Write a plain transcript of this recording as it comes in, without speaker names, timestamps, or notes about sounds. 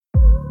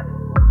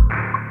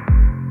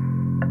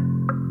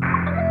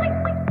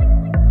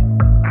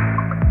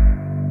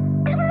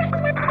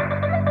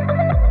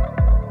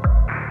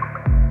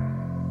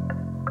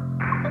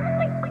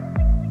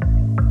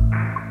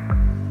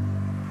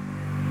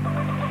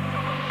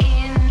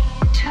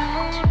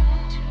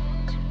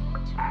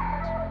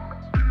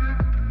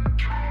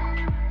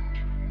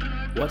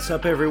What's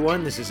up,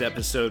 everyone? This is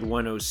episode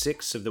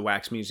 106 of the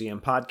Wax Museum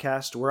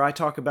podcast, where I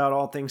talk about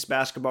all things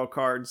basketball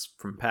cards,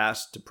 from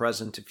past to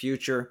present to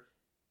future.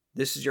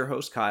 This is your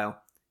host, Kyle,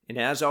 and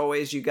as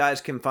always, you guys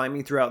can find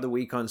me throughout the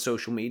week on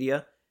social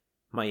media.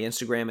 My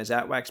Instagram is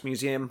at Wax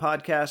Museum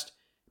Podcast,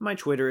 and my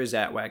Twitter is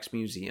at Wax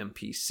Museum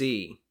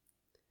PC.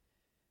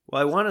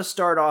 Well, I want to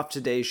start off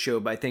today's show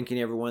by thanking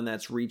everyone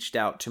that's reached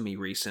out to me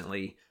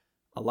recently.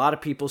 A lot of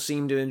people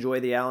seem to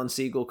enjoy the Alan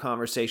Siegel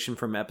conversation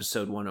from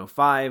episode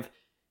 105.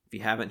 If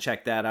you haven't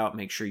checked that out,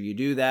 make sure you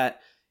do that.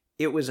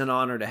 It was an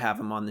honor to have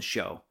him on the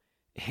show.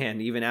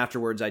 And even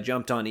afterwards, I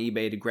jumped on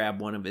eBay to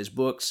grab one of his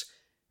books.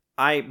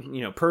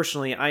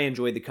 Personally, I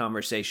enjoyed the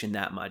conversation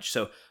that much.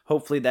 So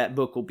hopefully that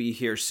book will be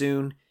here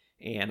soon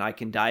and I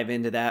can dive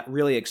into that.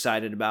 Really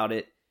excited about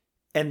it.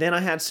 And then I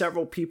had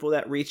several people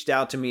that reached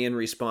out to me in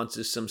response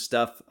to some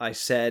stuff I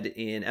said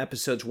in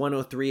episodes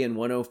 103 and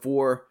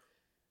 104.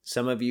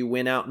 Some of you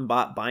went out and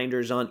bought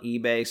binders on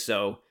eBay,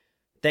 so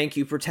thank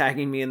you for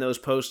tagging me in those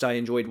posts. I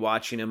enjoyed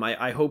watching them.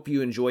 I hope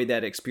you enjoyed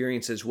that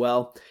experience as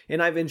well.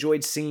 And I've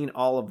enjoyed seeing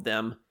all of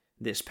them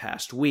this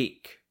past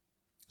week.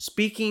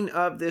 Speaking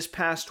of this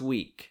past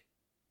week,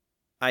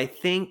 I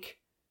think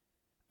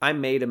I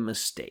made a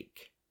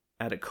mistake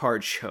at a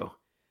card show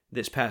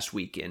this past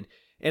weekend.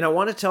 And I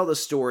want to tell the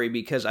story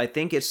because I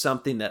think it's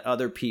something that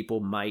other people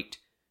might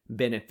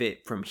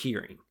benefit from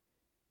hearing.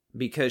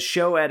 Because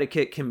show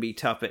etiquette can be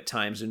tough at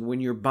times, and when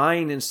you're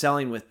buying and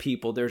selling with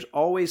people, there's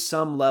always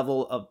some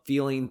level of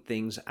feeling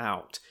things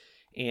out.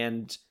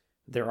 And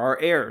there are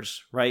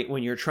errors, right,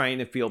 when you're trying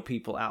to feel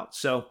people out.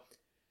 So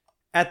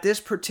at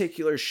this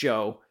particular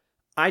show,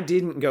 I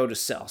didn't go to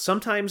sell.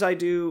 Sometimes I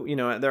do,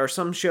 there are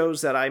some shows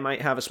that I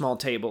might have a small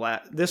table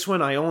at. This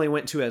one I only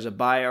went to as a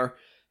buyer.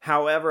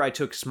 However, I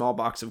took a small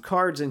box of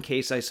cards in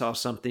case I saw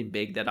something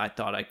big that I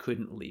thought I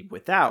couldn't leave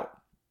without.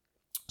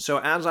 So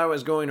as I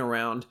was going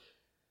around,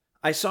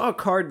 I saw a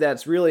card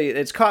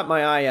it's caught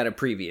my eye at a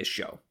previous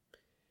show.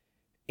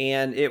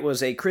 And it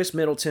was a Chris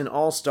Middleton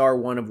All-Star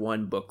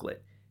 1-of-1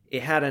 booklet.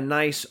 It had a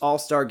nice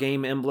All-Star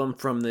game emblem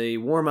from the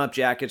warm-up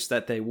jackets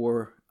that they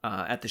wore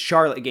at the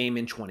Charlotte game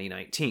in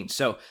 2019.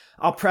 So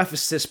I'll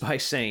preface this by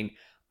saying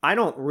I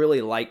don't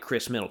really like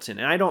Chris Middleton,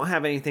 and I don't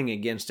have anything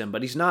against him,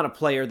 but he's not a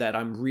player that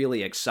I'm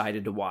really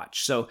excited to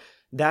watch. So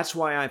that's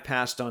why I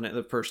passed on it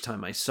the first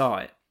time I saw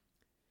it.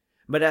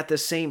 But at the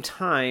same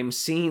time,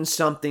 seeing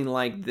something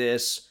like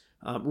this,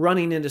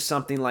 running into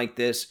something like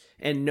this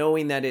and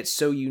knowing that it's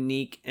so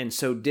unique and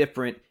so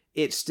different,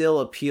 it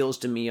still appeals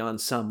to me on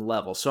some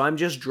level. So I'm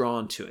just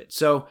drawn to it.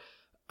 So,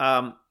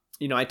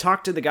 I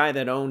talked to the guy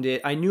that owned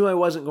it. I knew I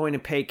wasn't going to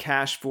pay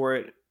cash for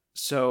it.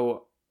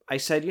 So I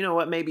said, you know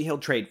what, maybe he'll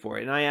trade for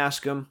it. And I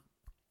asked him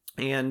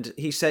and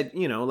he said,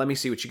 let me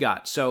see what you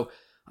got. So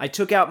I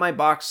took out my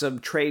box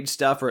of trade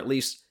stuff, or at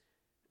least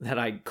that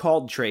I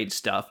called trade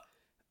stuff.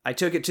 I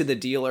took it to the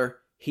dealer.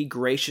 He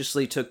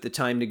graciously took the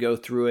time to go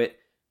through it.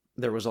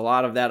 There was a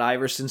lot of that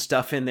Iverson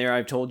stuff in there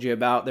I've told you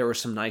about. There were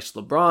some nice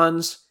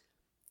LeBrons.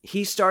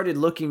 He started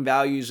looking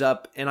values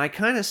up, and I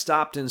kind of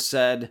stopped and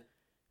said,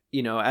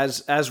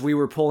 as we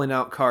were pulling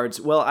out cards,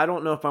 well, I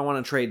don't know if I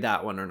want to trade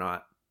that one or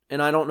not.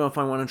 And I don't know if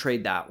I want to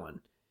trade that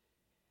one.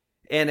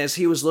 And as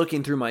he was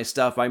looking through my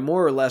stuff, I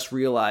more or less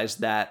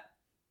realized that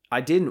I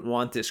didn't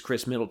want this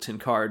Chris Middleton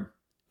card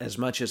as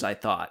much as I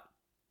thought.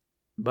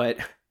 But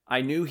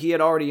I knew he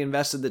had already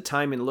invested the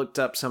time and looked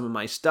up some of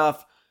my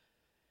stuff.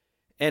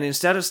 And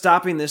instead of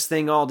stopping this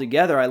thing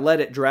altogether, I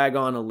let it drag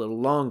on a little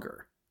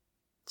longer.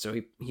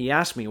 So he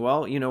asked me,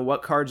 well,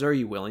 what cards are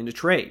you willing to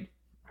trade?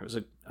 It was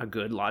a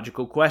good,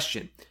 logical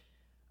question.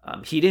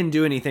 He didn't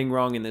do anything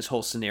wrong in this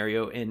whole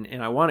scenario,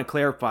 and I want to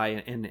clarify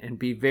and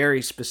be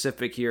very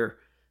specific here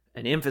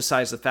and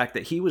emphasize the fact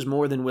that he was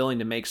more than willing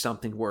to make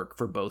something work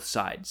for both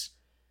sides.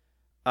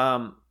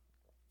 I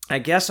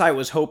guess I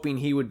was hoping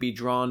he would be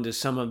drawn to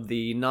some of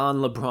the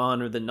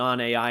non-LeBron or the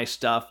non-AI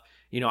stuff.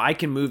 I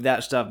can move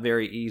that stuff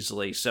very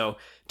easily. So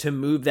to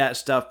move that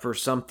stuff for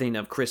something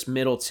of Chris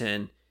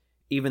Middleton,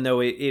 even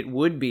though it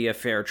would be a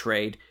fair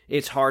trade,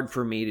 it's hard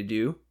for me to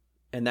do.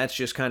 And that's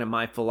just kind of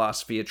my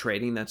philosophy of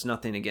trading. That's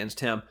nothing against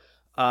him.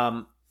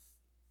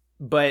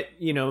 But,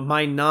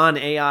 my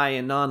non-AI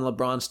and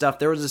non-LeBron stuff,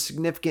 there was a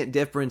significant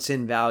difference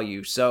in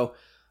value. So,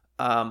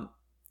 I'm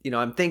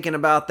thinking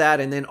about that.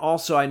 And then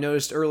also I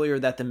noticed earlier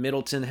that the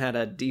Middleton had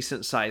a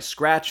decent sized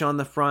scratch on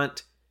the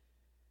front.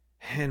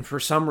 And for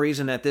some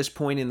reason at this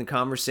point in the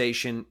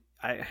conversation,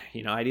 I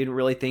didn't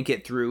really think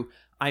it through.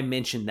 I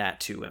mentioned that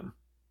to him.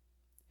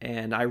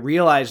 And I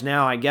realize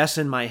now, I guess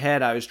in my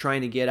head, I was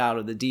trying to get out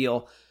of the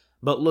deal.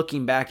 But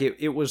looking back,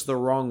 it was the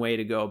wrong way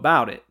to go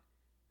about it.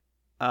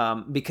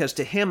 Because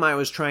to him, I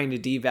was trying to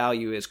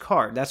devalue his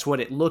card. That's what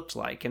it looked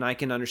like. And I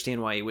can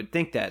understand why he would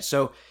think that.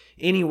 So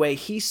anyway,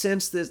 he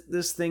sensed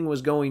this thing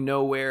was going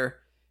nowhere.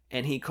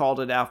 And he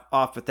called it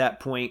off at that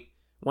point.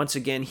 Once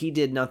again, he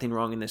did nothing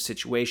wrong in this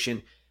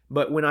situation.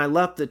 But when I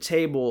left the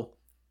table,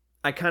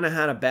 I kind of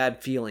had a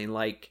bad feeling.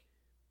 Like,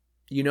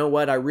 you know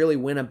what? I really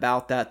went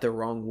about that the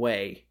wrong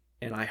way.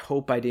 And I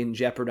hope I didn't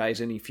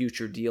jeopardize any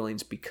future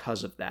dealings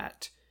because of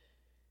that.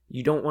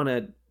 You don't want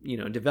to,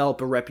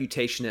 develop a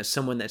reputation as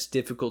someone that's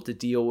difficult to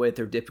deal with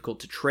or difficult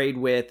to trade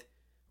with,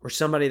 or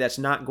somebody that's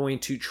not going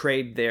to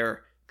trade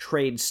their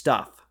trade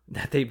stuff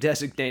that they've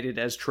designated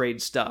as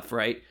trade stuff,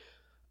 right?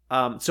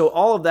 So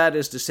all of that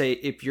is to say,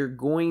 if you're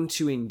going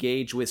to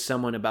engage with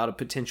someone about a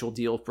potential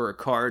deal for a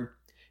card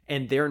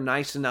and they're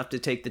nice enough to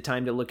take the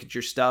time to look at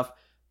your stuff,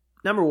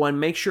 number one,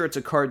 make sure it's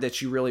a card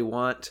that you really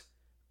want.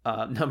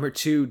 Number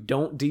two,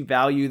 don't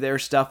devalue their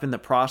stuff in the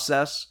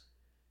process.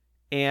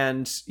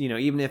 And,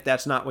 even if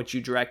that's not what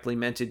you directly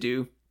meant to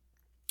do,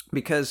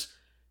 because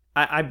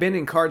I've been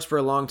in cards for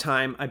a long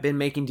time. I've been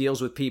making deals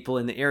with people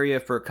in the area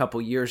for a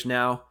couple years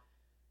now.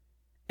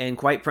 And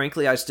quite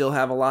frankly, I still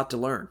have a lot to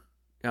learn.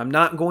 I'm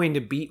not going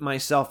to beat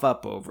myself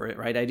up over it,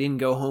 right? I didn't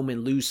go home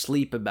and lose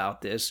sleep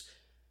about this,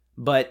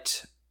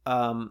 but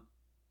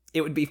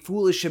it would be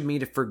foolish of me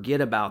to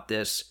forget about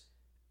this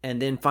and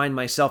then find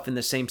myself in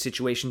the same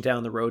situation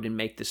down the road and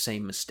make the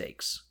same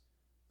mistakes.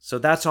 So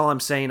that's all I'm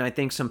saying. I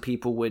think some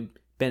people would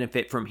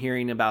benefit from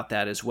hearing about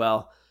that as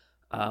well.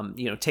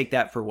 Take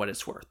that for what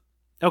it's worth.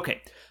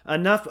 Okay,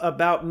 enough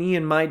about me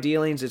and my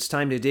dealings. It's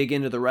time to dig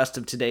into the rest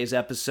of today's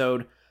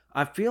episode.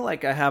 I feel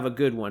like I have a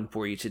good one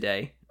for you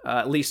today.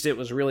 At least it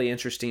was really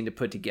interesting to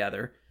put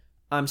together.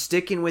 I'm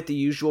sticking with the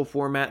usual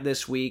format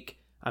this week.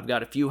 I've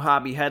got a few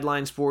hobby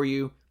headlines for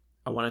you.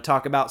 I want to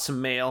talk about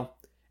some mail.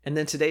 And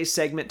then today's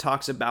segment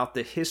talks about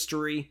the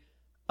history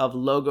of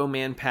Logo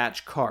Man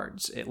patch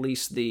cards, at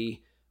least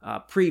the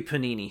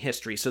pre-Panini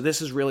history. So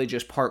this is really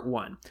just part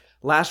one.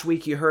 Last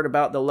week you heard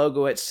about the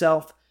logo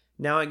itself.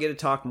 Now I get to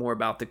talk more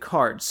about the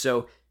cards.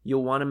 So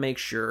you'll want to make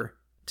sure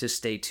to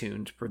stay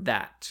tuned for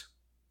that.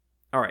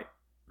 All right,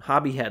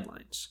 hobby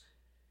headlines.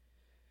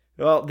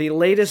 Well, the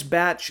latest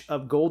batch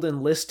of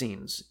golden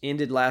listings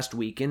ended last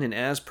weekend, and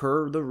as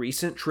per the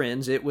recent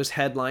trends, it was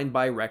headlined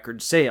by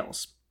record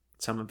sales.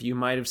 Some of you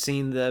might have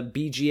seen the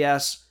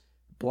BGS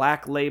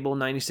Black Label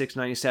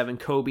 9697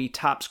 Kobe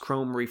Topps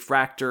Chrome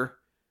Refractor.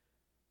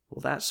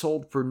 Well, that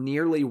sold for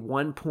nearly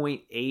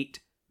 $1.8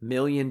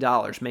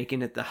 million,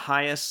 making it the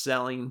highest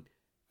selling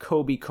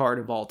Kobe card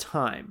of all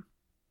time.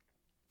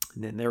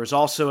 And then there was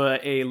also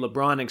a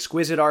LeBron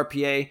Exquisite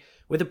RPA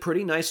with a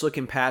pretty nice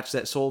looking patch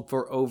that sold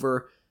for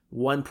over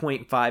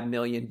 $1.5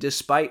 million,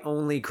 despite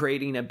only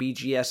grading a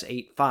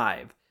BGS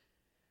 8.5.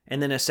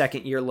 And then a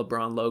second year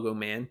LeBron Logo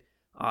Man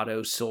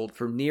auto sold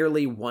for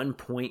nearly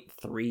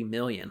 $1.3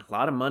 million. A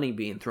lot of money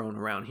being thrown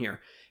around here.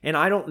 And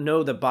I don't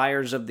know the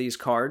buyers of these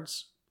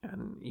cards.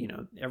 And,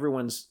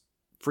 everyone's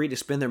free to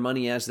spend their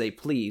money as they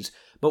please.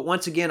 But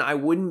once again, I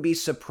wouldn't be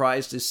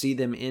surprised to see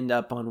them end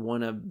up on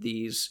one of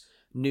these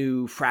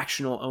new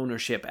fractional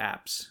ownership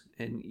apps.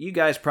 And you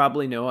guys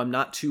probably know I'm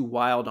not too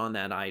wild on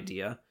that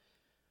idea.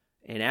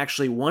 And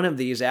actually, one of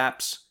these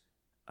apps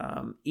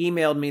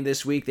emailed me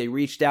this week. They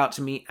reached out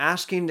to me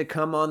asking to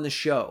come on the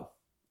show.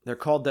 They're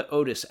called the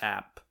Otis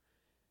app.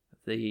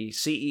 The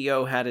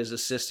CEO had his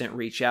assistant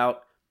reach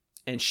out,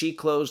 and she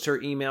closed her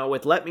email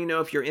with, "Let me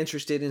know if you're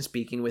interested in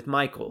speaking with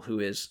Michael, who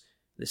is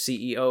the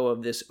CEO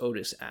of this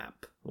Otis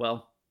app."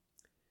 Well,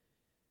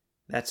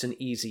 that's an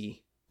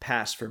easy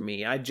pass for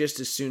me. I'd just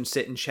as soon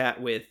sit and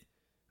chat with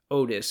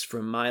Otis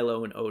from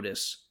Milo and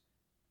Otis.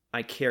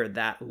 I care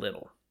that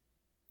little.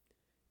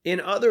 In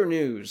other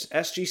news,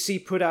 SGC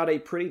put out a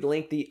pretty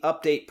lengthy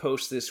update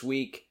post this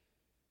week.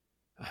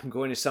 I'm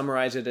going to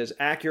summarize it as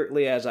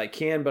accurately as I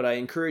can, but I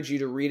encourage you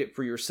to read it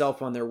for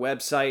yourself on their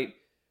website.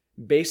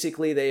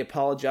 Basically, they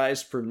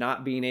apologized for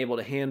not being able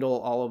to handle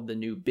all of the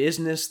new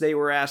business they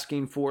were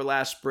asking for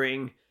last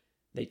spring.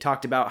 They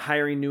talked about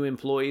hiring new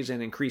employees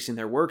and increasing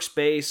their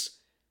workspace.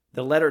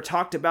 The letter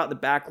talked about the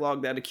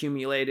backlog that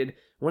accumulated.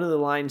 One of the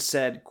lines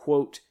said,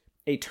 quote,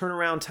 "A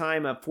turnaround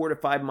time of 4 to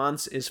 5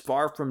 months is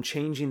far from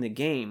changing the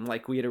game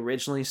like we had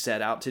originally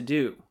set out to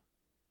do."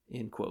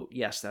 End quote.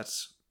 Yes,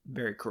 that's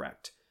very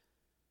correct.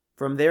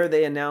 From there,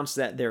 they announced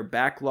that their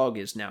backlog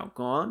is now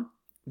gone.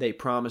 They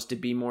promised to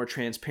be more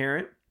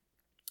transparent,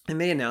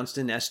 and they announced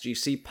an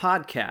SGC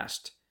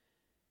podcast.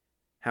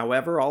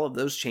 However, all of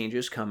those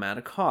changes come at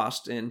a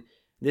cost, and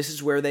this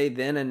is where they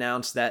then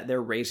announced that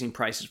they're raising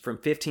prices from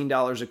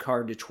 $15 a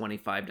card to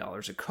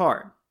 $25 a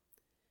card.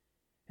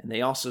 And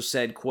they also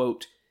said,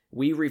 quote,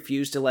 "We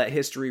refuse to let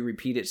history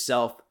repeat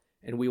itself,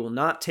 and we will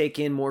not take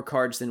in more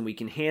cards than we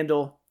can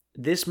handle.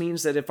 This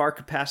means that if our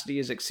capacity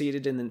is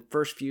exceeded in the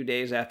first few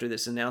days after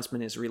this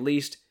announcement is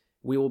released,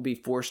 we will be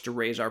forced to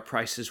raise our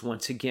prices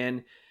once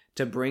again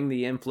to bring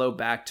the inflow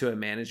back to a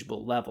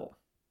manageable level."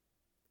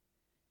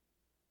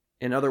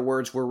 In other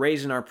words, we're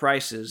raising our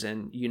prices,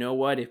 and you know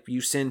what? If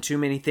you send too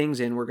many things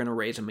in, we're going to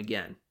raise them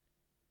again.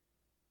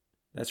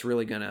 That's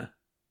really going to,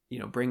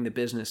 bring the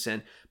business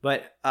in.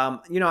 But,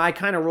 I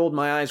kind of rolled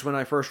my eyes when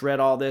I first read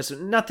all this.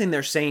 Nothing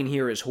they're saying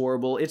here is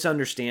horrible. It's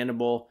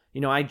understandable.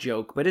 I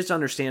joke, but it's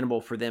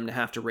understandable for them to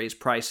have to raise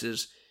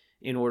prices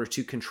in order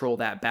to control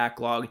that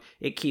backlog.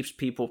 It keeps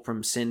people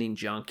from sending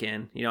junk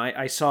in.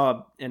 I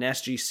saw an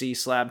SGC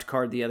slabbed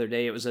card the other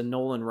day. It was a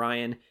Nolan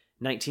Ryan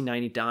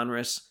 1990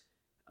 Donruss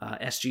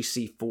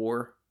SGC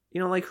 4.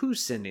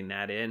 Who's sending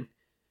that in?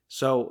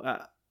 So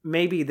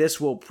maybe this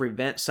will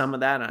prevent some of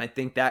that, and I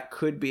think that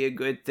could be a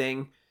good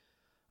thing.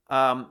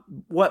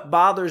 What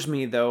bothers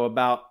me, though,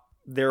 about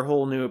their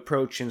whole new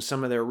approach and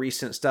some of their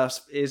recent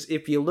stuff is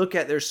if you look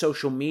at their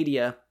social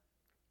media,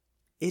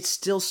 it's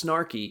still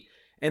snarky,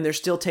 and they're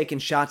still taking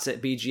shots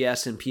at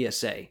BGS and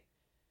PSA.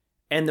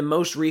 And the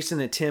most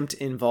recent attempt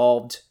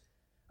involved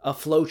a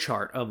flow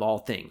chart of all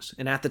things.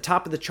 And at the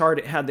top of the chart,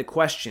 it had the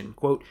question,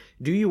 quote,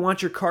 "Do you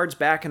want your cards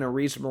back in a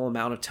reasonable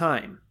amount of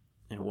time?"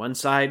 And one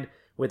side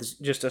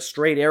with just a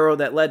straight arrow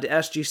that led to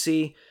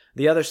SGC.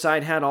 The other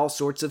side had all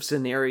sorts of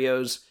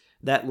scenarios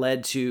that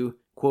led to,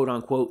 quote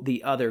unquote,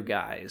 the other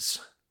guys.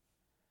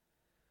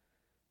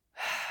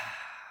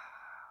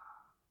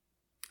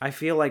 I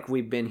feel like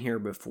we've been here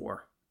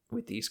before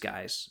with these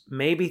guys.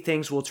 Maybe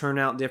things will turn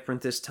out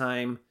different this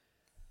time.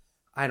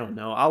 I don't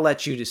know. I'll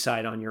let you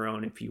decide on your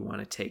own if you want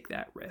to take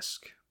that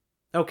risk.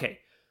 Okay,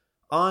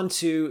 on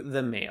to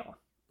the mail.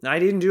 Now, I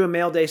didn't do a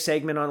mail day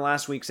segment on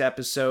last week's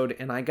episode,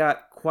 and I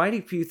got quite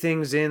a few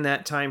things in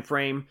that time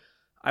frame.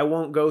 I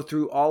won't go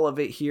through all of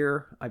it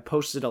here. I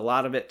posted a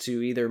lot of it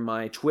to either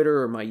my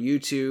Twitter or my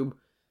YouTube.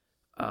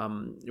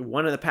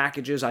 One of the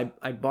packages, I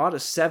bought a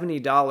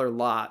 $70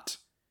 lot.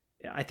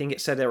 I think it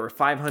said there were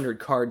 500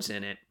 cards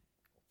in it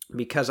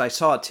because I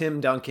saw a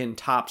Tim Duncan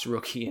Topps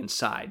rookie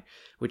inside,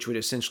 which would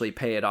essentially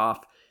pay it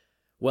off.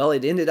 Well,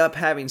 it ended up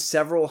having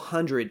several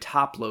hundred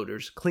top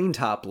loaders, clean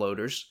top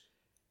loaders,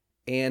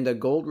 and a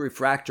gold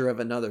refractor of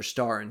another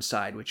star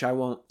inside, which I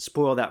won't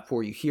spoil that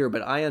for you here,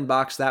 but I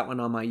unboxed that one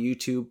on my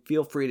YouTube.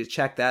 Feel free to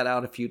check that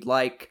out if you'd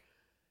like.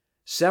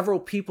 Several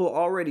people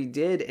already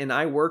did, and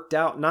I worked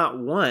out not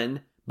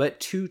one, but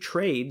 2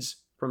 trades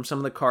from some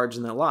of the cards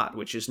in the lot,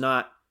 which is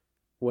not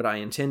what I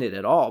intended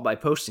at all by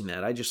posting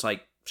that. I just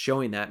like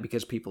showing that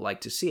because people like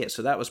to see it,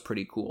 so that was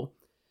pretty cool.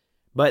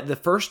 But the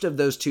first of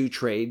those 2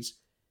 trades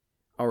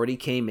already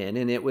came in,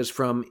 and it was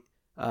from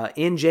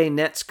NJ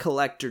Nets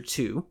Collector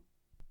 2,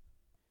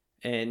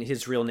 and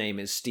his real name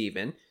is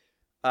Steven.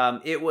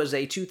 It was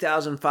a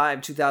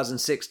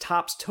 2005-2006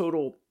 Topps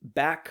Total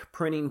back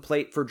printing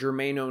plate for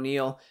Jermaine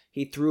O'Neal.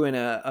 He threw in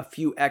a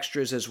few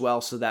extras as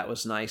well, so that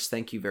was nice.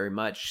 Thank you very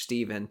much,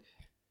 Steven.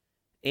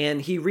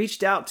 And he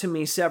reached out to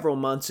me several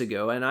months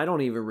ago, and I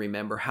don't even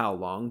remember how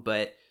long,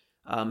 but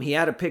he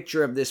had a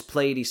picture of this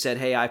plate. He said,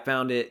 "Hey, I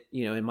found it,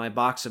 in my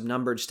box of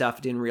numbered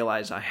stuff. Didn't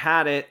realize I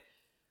had it.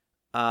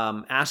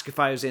 Asked if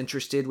I was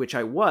interested," which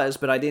I was,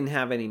 but I didn't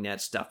have any net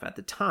stuff at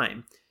the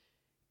time.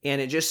 And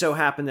it just so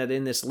happened that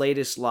in this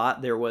latest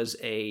lot, there was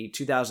a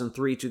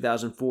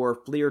 2003-2004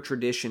 Fleer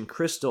Tradition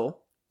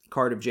Crystal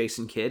card of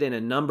Jason Kidd and a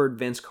numbered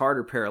Vince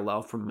Carter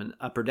parallel from an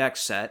Upper Deck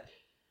set.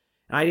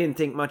 And I didn't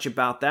think much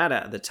about that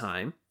at the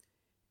time.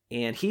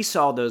 And he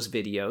saw those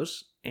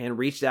videos and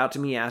reached out to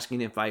me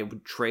asking if I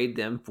would trade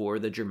them for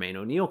the Jermaine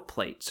O'Neal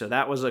plate. So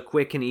that was a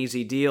quick and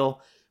easy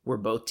deal. We're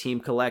both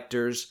team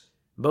collectors.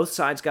 Both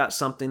sides got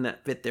something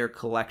that fit their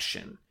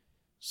collection.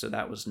 So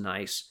that was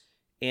nice.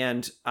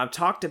 And I've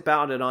talked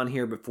about it on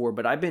here before,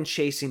 but I've been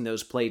chasing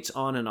those plates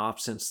on and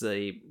off since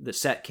the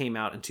set came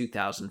out in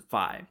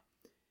 2005.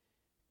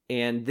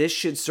 And this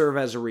should serve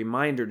as a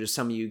reminder to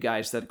some of you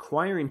guys that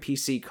acquiring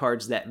PC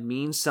cards that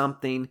mean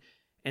something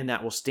and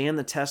that will stand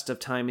the test of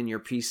time in your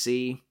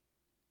PC,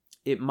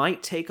 it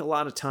might take a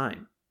lot of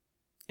time.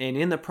 And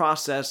in the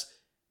process,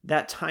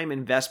 that time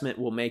investment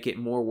will make it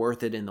more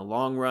worth it in the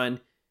long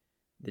run.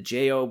 The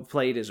JO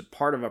plate is a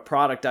part of a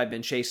product I've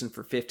been chasing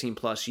for 15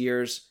 plus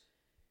years.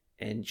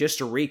 And just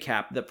to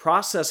recap, the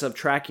process of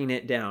tracking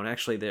it down,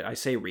 actually I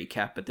say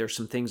recap, but there's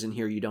some things in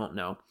here you don't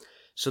know.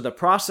 So the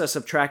process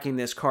of tracking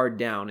this card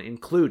down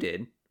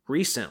included,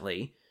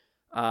 recently,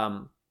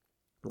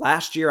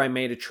 last year I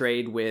made a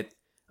trade with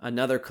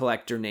another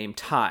collector named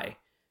Ty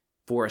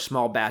for a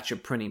small batch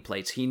of printing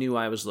plates. He knew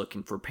I was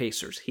looking for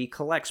Pacers. He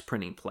collects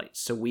printing plates,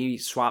 so we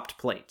swapped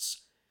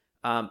plates.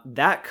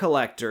 That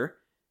collector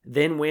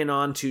then went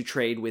on to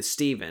trade with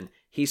Steven.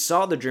 He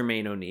saw the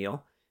Jermaine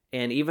O'Neal,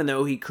 and even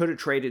though he could have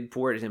traded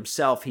for it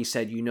himself, he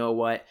said, "You know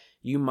what?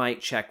 You might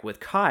check with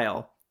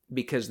Kyle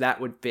because that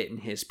would fit in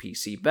his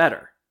PC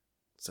better."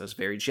 So it's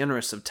very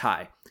generous of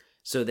Ty.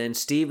 So then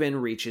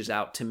Steven reaches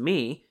out to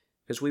me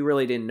because we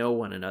really didn't know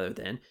one another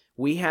then.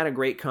 We had a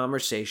great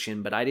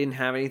conversation, but I didn't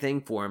have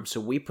anything for him, so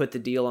we put the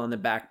deal on the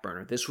back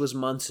burner. This was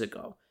months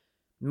ago.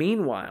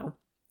 Meanwhile,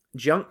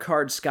 junk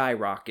cards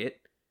skyrocket.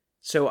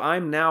 So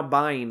I'm now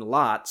buying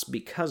lots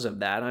because of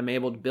that. I'm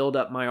able to build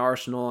up my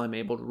arsenal. I'm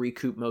able to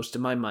recoup most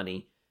of my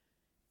money.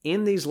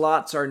 In these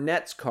lots are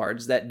Nets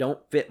cards that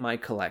don't fit my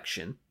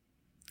collection.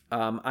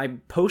 I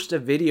post a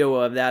video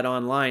of that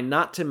online,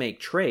 not to make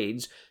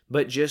trades,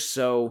 but just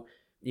so,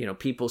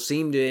 people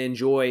seem to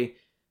enjoy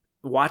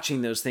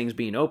watching those things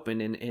being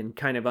opened and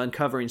kind of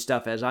uncovering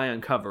stuff as I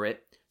uncover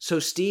it. So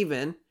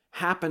Steven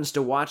happens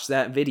to watch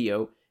that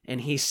video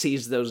and he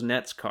sees those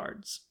Nets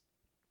cards.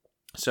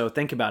 So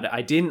think about it.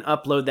 I didn't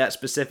upload that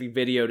specific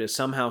video to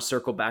somehow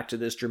circle back to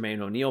this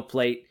Jermaine O'Neal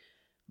plate.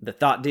 The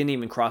thought didn't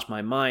even cross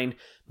my mind,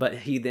 but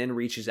he then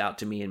reaches out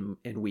to me and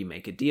we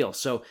make a deal.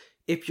 So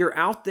if you're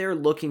out there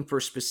looking for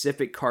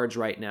specific cards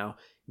right now,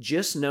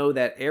 just know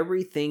that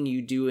everything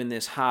you do in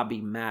this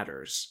hobby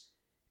matters.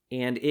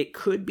 And it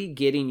could be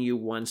getting you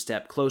one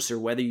step closer,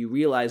 whether you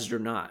realize it or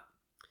not.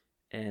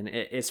 And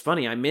it's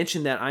funny, I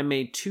mentioned that I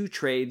made 2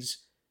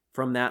 trades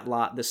from that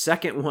lot. The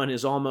second one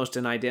is almost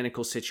an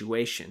identical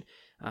situation,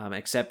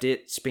 except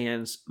it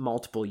spans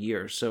multiple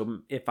years. So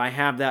if I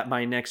have that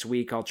by next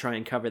week, I'll try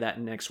and cover that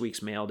in next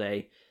week's mail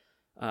day.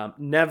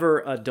 Never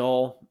a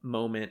dull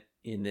moment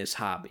in this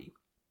hobby.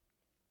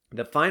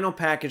 The final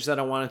package that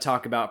I want to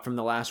talk about from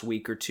the last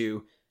week or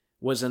two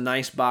was a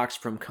nice box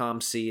from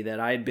COMC that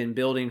I had been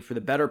building for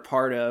the better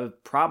part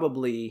of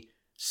probably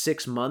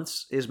 6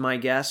 months, is my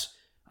guess.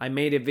 I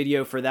made a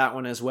video for that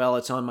one as well.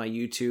 It's on my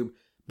YouTube.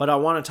 But I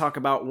want to talk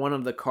about one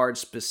of the cards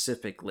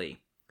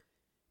specifically.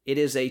 It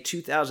is a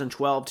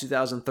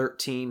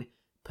 2012-2013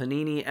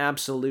 Panini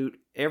Absolute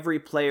Every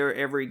Player,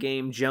 Every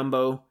Game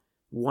Jumbo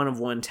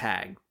 1-of-1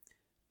 tag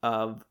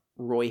of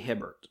Roy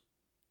Hibbert.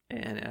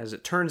 And as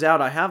it turns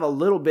out, I have a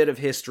little bit of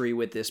history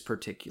with this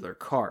particular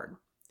card.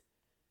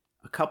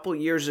 A couple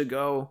years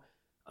ago,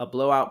 a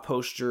blowout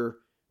poster,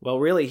 well,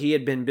 really, he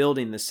had been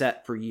building the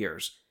set for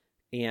years.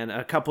 And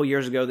a couple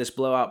years ago, this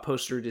blowout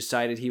poster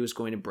decided he was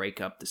going to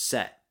break up the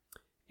set.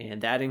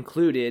 And that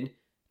included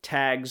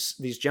tags,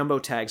 these jumbo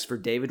tags for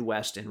David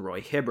West and Roy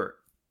Hibbert.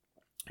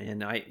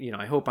 And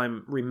I hope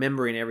I'm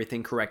remembering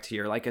everything correct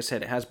here. Like I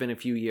said, it has been a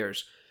few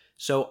years.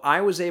 So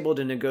I was able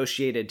to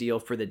negotiate a deal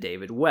for the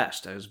David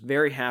West. I was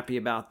very happy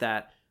about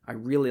that. I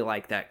really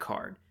like that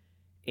card.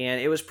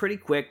 And it was pretty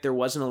quick. There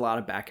wasn't a lot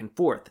of back and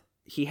forth.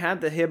 He had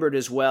the Hibbert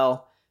as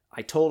well.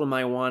 I told him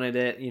I wanted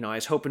it. I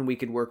was hoping we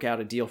could work out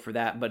a deal for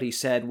that. But he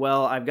said,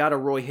 well, I've got a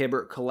Roy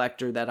Hibbert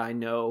collector that I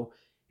know,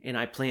 and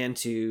I plan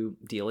to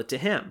deal it to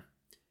him.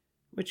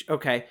 Which,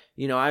 okay,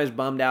 I was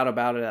bummed out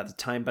about it at the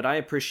time, but I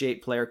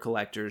appreciate player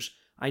collectors.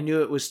 I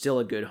knew it was still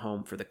a good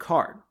home for the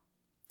card.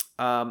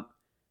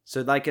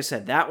 So like I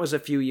said, that was a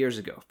few years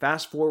ago.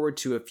 Fast forward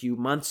to a few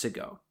months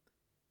ago.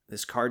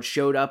 This card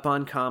showed up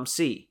on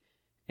COMC,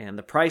 and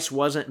the price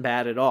wasn't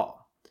bad at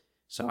all.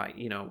 So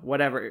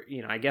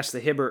I guess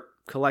the Hibbert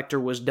collector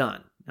was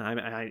done.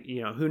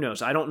 Who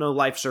knows? I don't know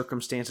life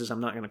circumstances.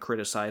 I'm not going to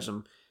criticize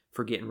him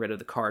for getting rid of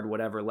the card,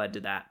 whatever led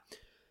to that.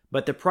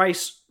 But the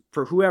price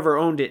for whoever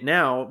owned it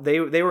now, they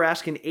were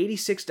asking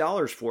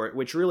 $86 for it,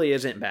 which really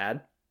isn't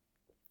bad.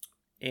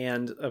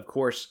 And of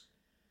course,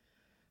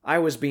 I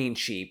was being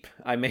cheap.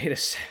 I made a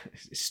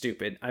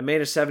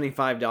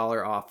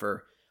 $75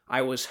 offer.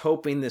 I was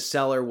hoping the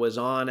seller was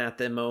on at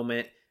the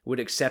moment, would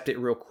accept it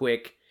real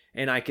quick,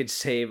 and I could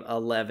save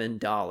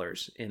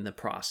 $11 in the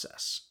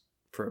process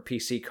for a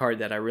PC card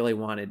that I really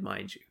wanted,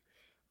 mind you.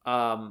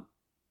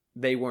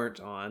 They weren't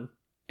on,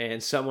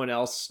 and someone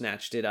else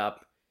snatched it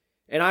up,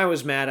 and I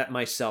was mad at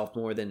myself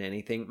more than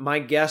anything. My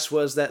guess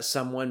was that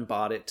someone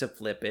bought it to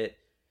flip it.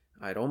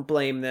 I don't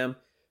blame them.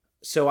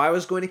 So I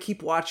was going to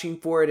keep watching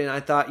for it, and I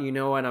thought, you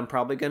know what, I'm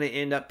probably going to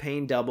end up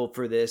paying double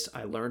for this.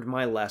 I learned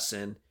my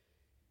lesson,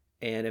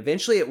 and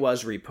eventually it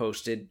was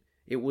reposted.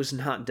 It was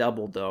not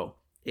double, though.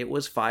 It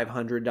was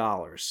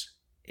 $500,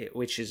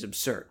 which is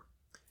absurd.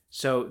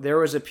 So there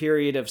was a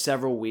period of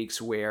several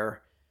weeks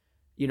where,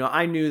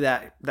 I knew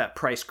that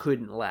price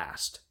couldn't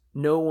last.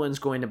 No one's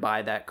going to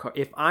buy that card.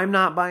 If I'm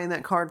not buying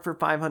that card for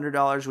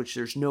 $500, which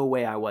there's no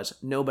way I was,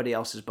 nobody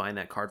else is buying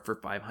that card for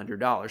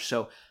 $500.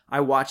 So I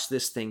watched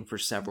this thing for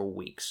several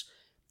weeks.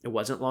 It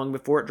wasn't long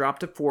before it dropped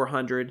to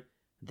 $400,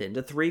 then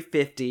to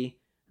 $350,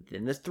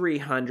 then to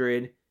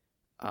 $300,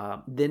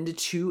 then to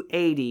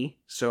 $280.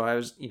 So I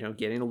was,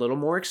 getting a little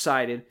more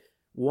excited.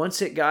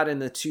 Once it got in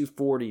the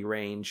 $240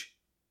 range,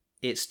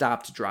 it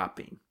stopped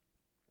dropping.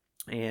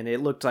 And it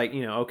looked like,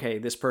 okay,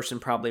 this person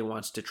probably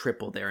wants to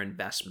triple their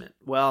investment.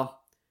 Well,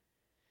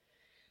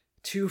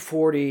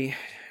 $240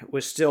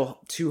 was still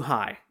too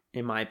high,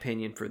 in my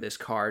opinion, for this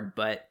card,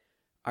 but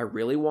I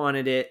really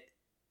wanted it.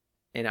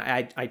 And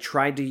I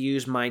tried to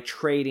use my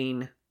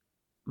trading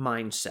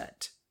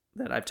mindset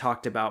that I've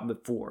talked about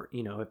before.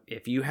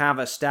 If you have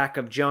a stack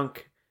of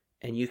junk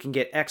and you can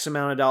get X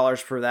amount of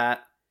dollars for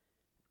that,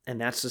 and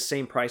that's the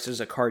same price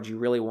as a card you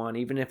really want,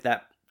 even if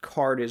that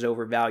card is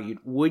overvalued,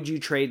 would you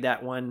trade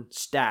that one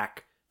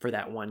stack for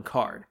that one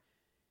card?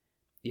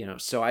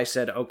 So I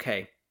said,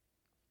 okay,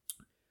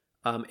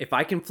 if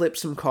I can flip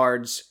some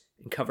cards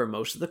and cover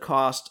most of the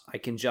cost, I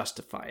can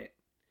justify it.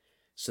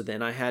 So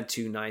then I had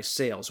 2 nice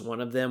sales.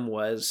 One of them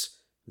was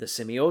the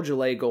Semi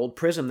Ojeleye Gold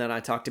Prism that I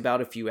talked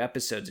about a few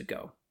episodes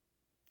ago.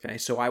 Okay,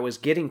 so I was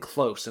getting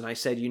close, and I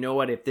said, you know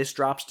what, if this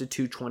drops to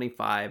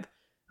 $225,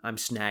 I'm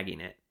snagging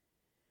it.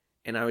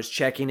 And I was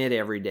checking it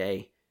every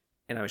day.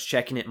 And I was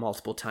checking it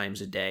multiple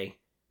times a day,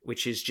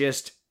 which is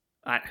just,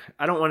 I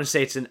don't want to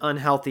say it's an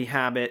unhealthy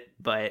habit,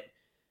 but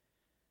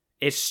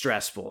it's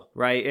stressful,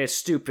 right? It's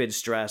stupid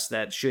stress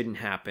that shouldn't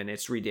happen.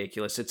 It's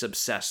ridiculous. It's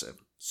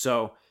obsessive.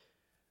 So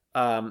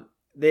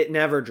it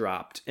never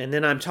dropped. And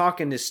then I'm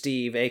talking to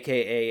Steve,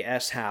 a.k.a.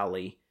 S.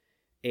 Howley,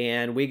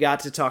 and we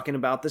got to talking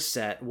about the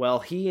set.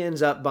 Well, he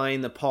ends up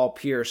buying the Paul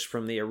Pierce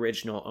from the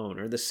original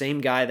owner, the same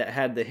guy that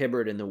had the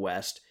Hibbert in the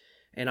West.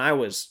 And I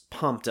was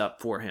pumped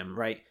up for him,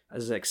 right? I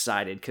was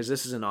excited because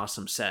this is an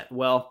awesome set.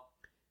 Well,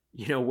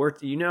 you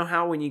know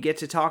how when you get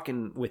to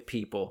talking with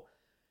people,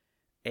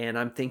 and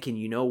I'm thinking,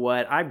 you know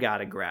what? I've got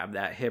to grab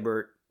that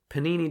Hibbert.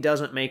 Panini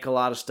doesn't make a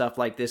lot of stuff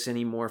like this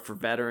anymore for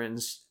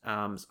veterans.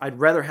 I'd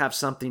rather have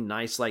something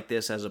nice like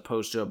this as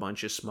opposed to a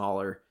bunch of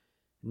smaller,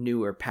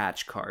 newer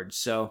patch cards.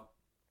 So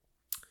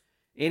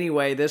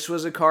anyway, this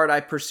was a card I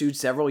pursued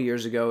several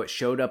years ago. It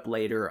showed up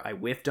later. I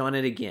whiffed on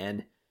it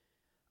again.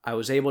 I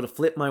was able to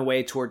flip my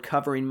way toward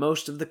covering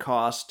most of the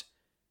cost,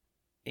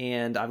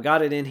 and I've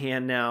got it in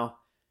hand now.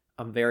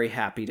 I'm very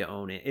happy to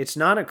own it. It's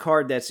not a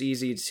card that's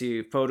easy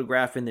to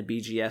photograph in the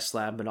BGS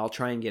lab, but I'll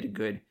try and get a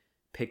good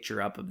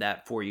picture up of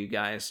that for you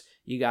guys.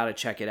 You got to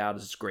check it out.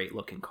 It's a great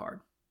looking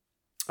card.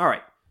 All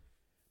right.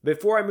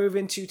 Before I move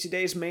into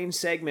today's main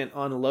segment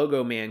on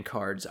Logo Man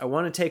cards, I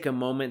want to take a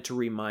moment to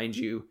remind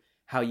you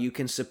how you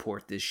can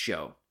support this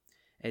show.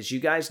 As you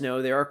guys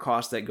know, there are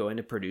costs that go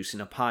into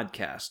producing a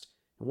podcast.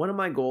 One of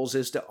my goals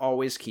is to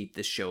always keep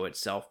the show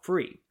itself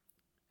free.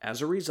 As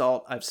a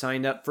result, I've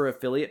signed up for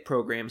affiliate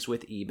programs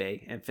with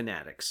eBay and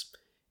Fanatics.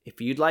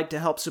 If you'd like to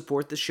help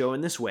support the show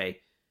in this way,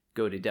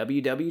 go to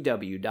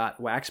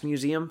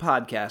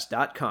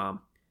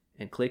www.waxmuseumpodcast.com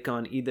and click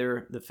on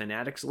either the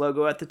Fanatics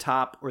logo at the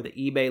top or the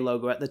eBay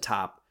logo at the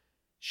top,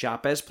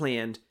 shop as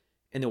planned,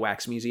 and the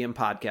Wax Museum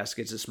Podcast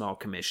gets a small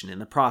commission in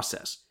the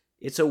process.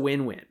 It's a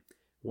win-win.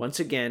 Once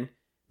again,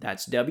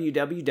 that's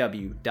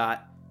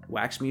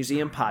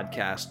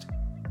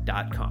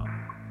www.waxmuseumpodcast.com.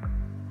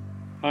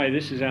 Hi,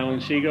 this is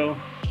Alan Siegel,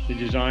 the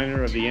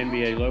designer of the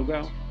NBA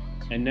logo,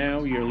 and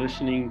now you're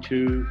listening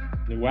to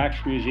the Wax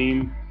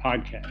Museum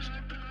Podcast.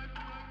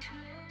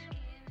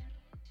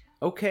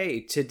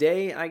 Okay,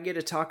 today I get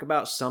to talk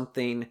about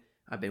something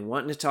I've been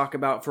wanting to talk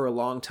about for a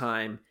long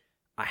time.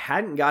 I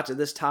hadn't got to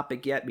this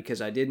topic yet because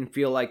I didn't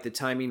feel like the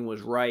timing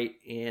was right,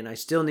 and I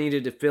still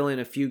needed to fill in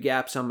a few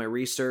gaps on my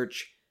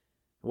research.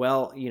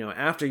 Well,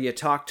 after you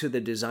talk to the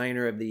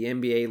designer of the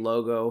NBA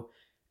logo,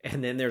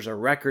 and then there's a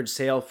record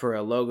sale for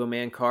a Logo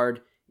Man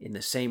card in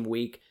the same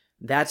week,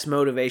 that's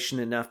motivation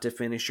enough to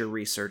finish your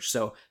research.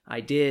 So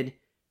I did,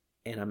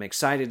 and I'm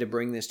excited to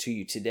bring this to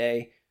you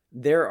today.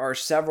 There are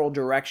several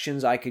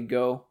directions I could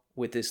go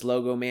with this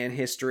Logo Man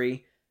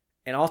history,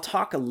 and I'll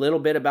talk a little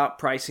bit about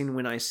pricing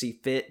when I see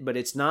fit, but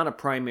it's not a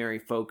primary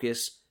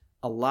focus.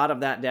 A lot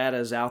of that data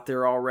is out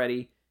there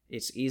already.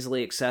 It's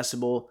easily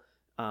accessible.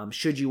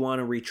 Should you want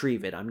to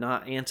retrieve it. I'm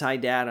not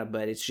anti-data,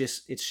 but it's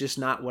just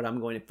not what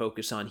I'm going to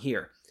focus on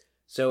here.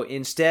 So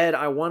instead,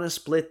 I want to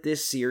split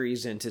this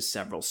series into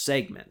several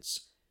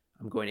segments.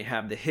 I'm going to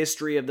have the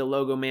history of the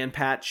Logo Man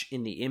patch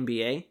in the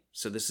NBA.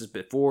 So this is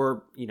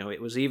before,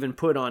 it was even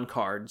put on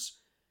cards.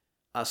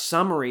 A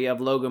summary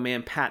of Logo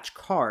Man patch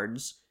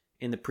cards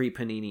in the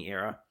pre-Panini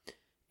era.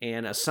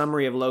 And a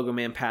summary of Logo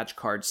Man patch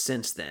cards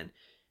since then.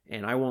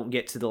 And I won't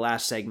get to the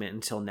last segment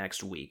until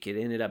next week. It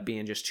ended up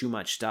being just too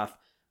much stuff.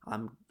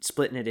 I'm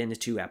splitting it into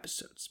 2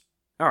 episodes.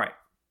 All right.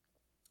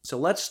 So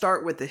let's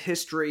start with the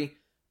history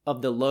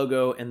of the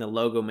logo and the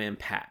Logo Man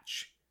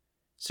patch.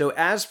 So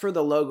as for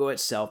the logo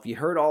itself, you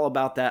heard all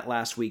about that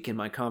last week in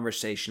my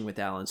conversation with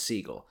Alan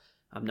Siegel.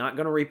 I'm not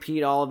going to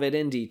repeat all of it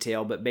in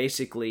detail, but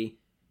basically,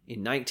 in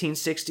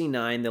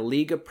 1969, the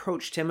league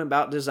approached him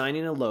about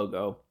designing a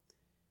logo.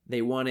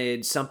 They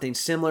wanted something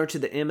similar to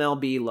the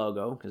MLB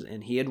logo,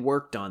 and he had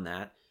worked on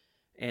that,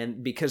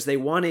 and because they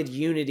wanted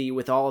unity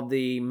with all of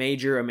the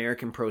major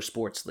American pro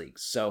sports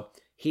leagues. So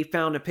he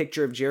found a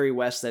picture of Jerry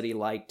West that he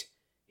liked.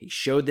 He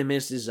showed them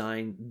his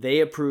design, they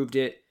approved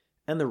it,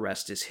 and the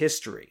rest is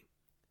history.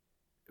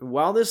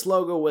 While this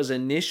logo was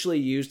initially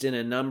used in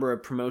a number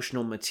of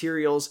promotional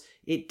materials,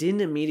 it didn't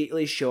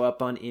immediately show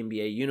up on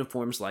NBA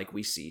uniforms like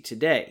we see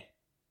today.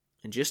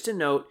 And just a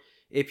note,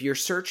 if you're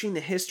searching the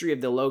history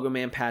of the Logo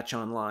Man patch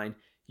online,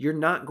 you're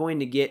not going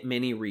to get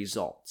many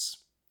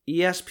results.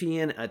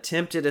 ESPN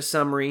attempted a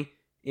summary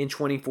in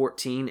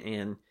 2014,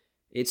 and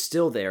it's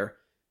still there,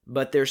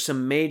 but there's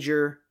some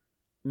major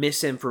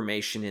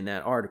misinformation in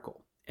that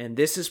article. And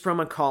this is from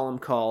a column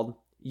called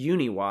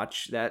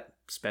UniWatch that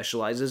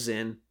specializes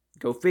in,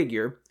 go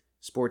figure,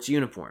 sports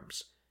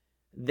uniforms.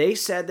 They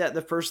said that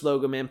the first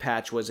Logo Man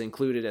patch was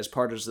included as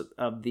part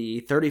of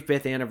the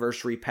 35th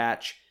anniversary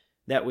patch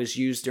that was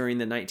used during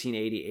the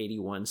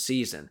 1980-81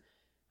 season.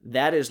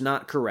 That is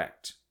not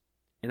correct.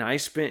 And I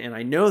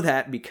know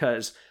that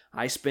because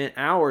I spent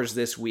hours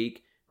this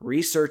week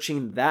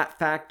researching that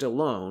fact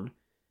alone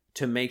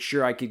to make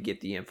sure I could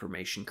get the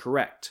information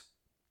correct.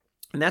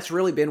 And that's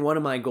really been one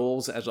of my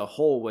goals as a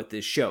whole with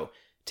this show.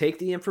 Take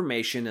the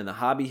information and the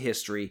hobby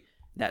history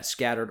that's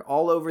scattered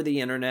all over the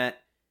internet,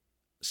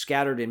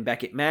 scattered in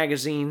Beckett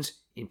magazines,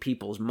 in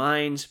people's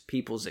minds,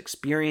 people's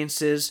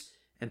experiences,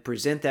 and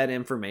present that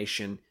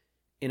information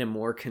in a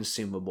more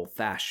consumable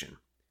fashion.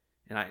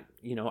 And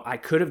I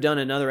could have done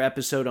another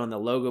episode on the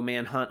Logo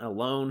Man hunt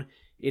alone.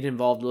 It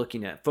involved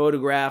looking at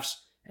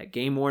photographs, at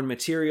game-worn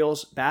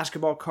materials,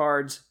 basketball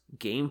cards,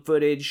 game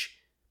footage.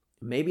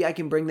 Maybe I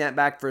can bring that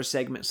back for a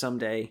segment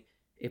someday,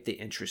 if the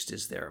interest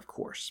is there, of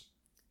course.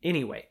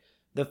 Anyway,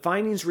 the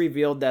findings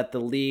revealed that the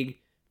league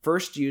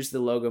first used the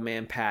Logo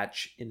Man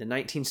patch in the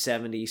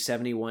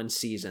 1970-71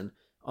 season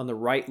on the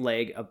right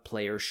leg of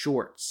player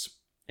shorts,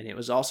 and it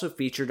was also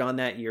featured on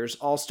that year's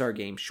All-Star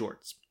Game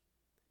shorts.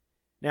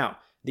 Now,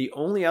 the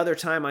only other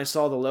time I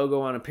saw the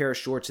logo on a pair of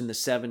shorts in the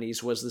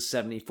 70s was the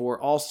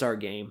 74 All-Star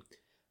Game,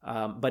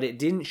 but it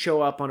didn't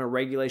show up on a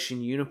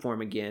regulation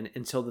uniform again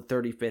until the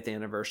 35th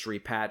anniversary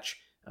patch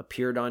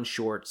appeared on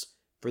shorts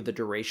for the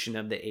duration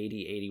of the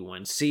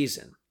 80-81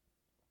 season.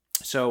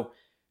 So,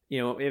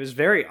 it was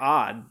very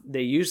odd.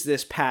 They used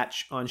this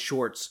patch on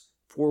shorts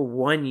for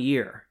 1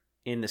 year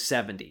in the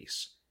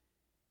 70s.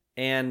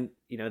 And,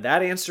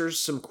 that answers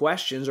some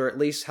questions, or at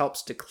least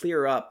helps to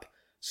clear up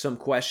some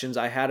questions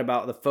I had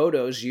about the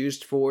photos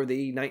used for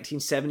the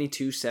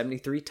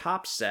 1972-73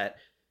 Topps set,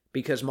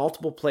 because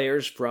multiple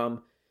players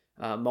from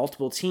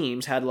multiple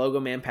teams had Logo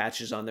Man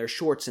patches on their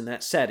shorts in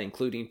that set,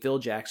 including Phil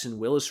Jackson,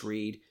 Willis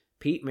Reed,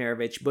 Pete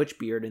Maravich, Butch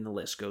Beard, and the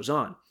list goes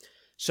on.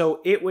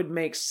 So it would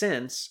make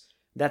sense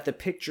that the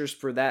pictures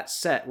for that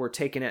set were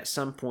taken at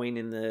some point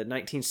in the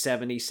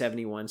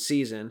 1970-71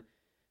 season,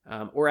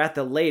 or at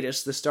the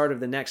latest, the start of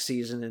the next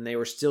season, and they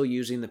were still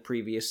using the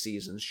previous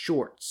season's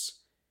shorts.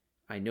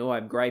 I know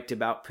I've griped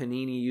about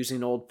Panini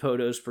using old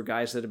photos for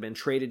guys that have been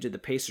traded to the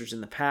Pacers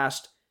in the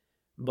past,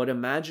 but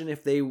imagine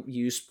if they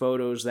used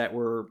photos that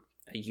were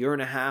a year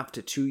and a half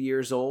to 2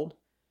 years old.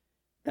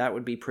 That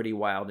would be pretty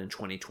wild in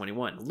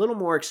 2021. A little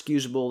more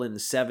excusable in the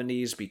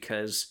 70s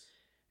because,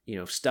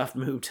 stuff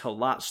moved a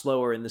lot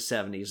slower in the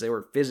 70s. They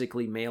were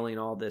physically mailing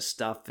all this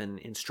stuff and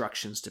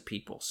instructions to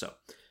people, so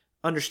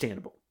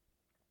understandable.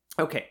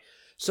 Okay,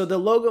 so the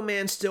Logo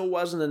Man still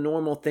wasn't a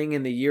normal thing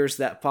in the years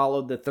that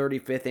followed the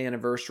 35th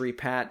anniversary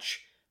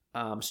patch.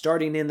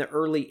 Starting in the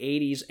early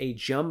 80s, a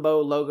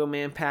jumbo Logo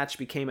Man patch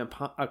became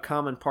a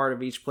common part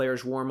of each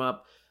player's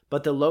warm-up,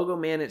 but the Logo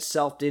Man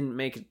itself didn't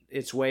make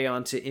its way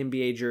onto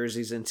NBA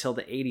jerseys until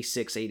the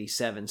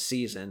 86-87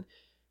 season,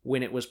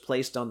 when it was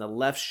placed on the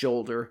left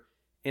shoulder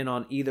and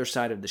on either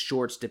side of the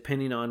shorts,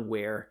 depending on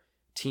where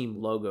team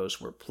logos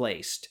were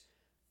placed.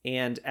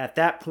 And at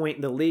that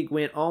point, the league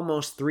went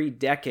almost 3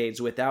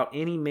 decades without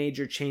any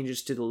major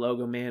changes to the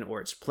Logo Man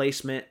or its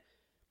placement.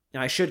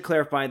 Now, I should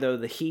clarify, though,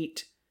 the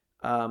Heat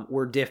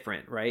were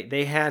different, right?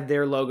 They had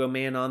their Logo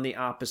Man on the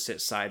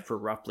opposite side for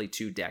roughly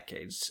 2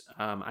 decades.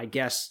 I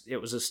guess it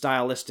was a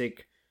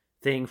stylistic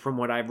thing from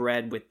what I've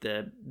read with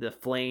the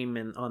flame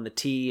and on the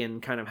T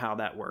and kind of how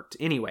that worked.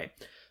 Anyway,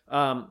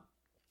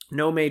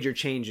 no major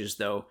changes,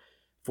 though,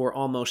 for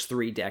almost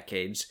 3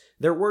 decades.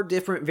 There were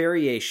different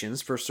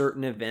variations for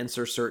certain events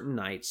or certain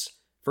nights.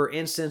 For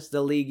instance,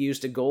 the league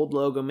used a gold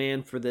Logo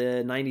Man for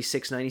the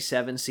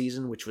 96-97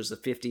 season, which was the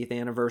 50th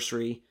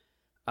anniversary.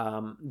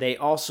 They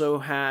also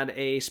had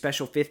a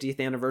special 50th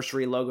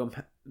anniversary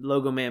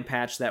Logo Man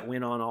patch that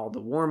went on all the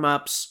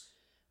warm-ups.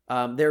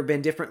 There have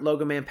been different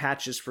Logo Man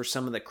patches for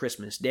some of the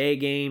Christmas Day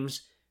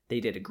games. They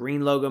did a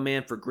green Logo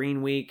Man for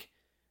Green Week.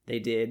 They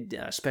did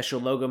a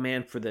special Logo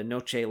Man for the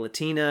Noche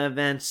Latina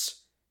events.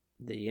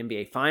 The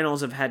NBA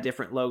Finals have had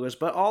different logos,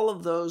 but all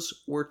of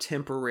those were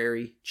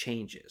temporary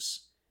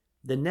changes.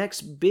 The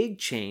next big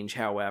change,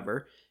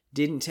 however,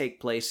 didn't take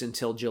place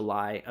until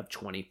July of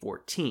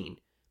 2014,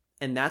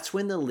 and that's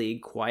when the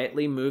league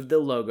quietly moved the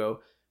logo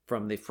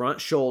from the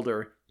front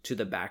shoulder to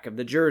the back of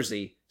the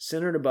jersey,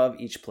 centered above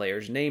each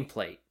player's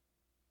nameplate.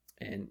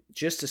 And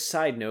just a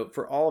side note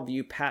for all of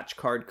you patch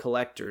card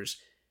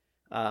collectors,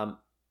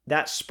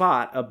 that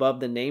spot above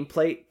the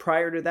nameplate,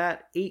 prior to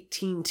that,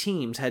 18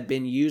 teams had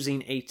been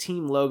using a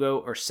team logo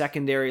or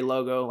secondary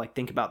logo. Like,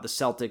 think about the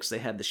Celtics, they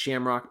had the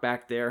Shamrock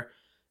back there.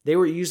 They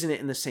were using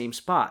it in the same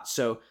spot.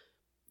 So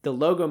the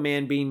Logo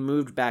Man being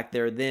moved back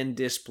there then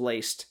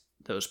displaced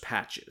those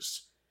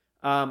patches.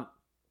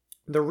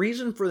 The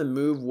reason for the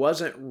move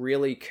wasn't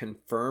really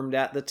confirmed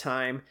at the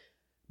time,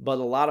 but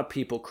a lot of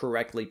people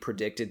correctly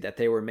predicted that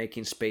they were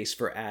making space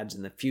for ads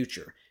in the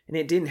future. And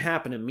it didn't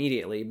happen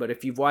immediately, but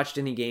if you've watched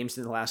any games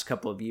in the last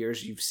couple of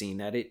years, you've seen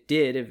that it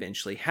did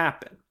eventually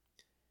happen.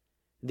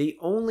 The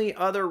only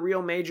other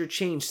real major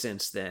change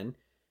since then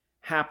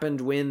happened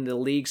when the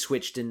league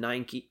switched to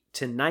Nike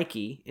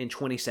in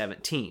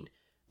 2017.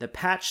 The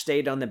patch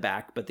stayed on the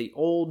back, but the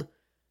old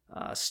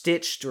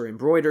stitched or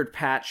embroidered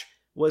patch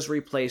was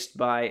replaced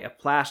by a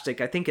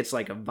plastic, I think it's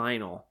like a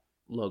vinyl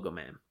Logo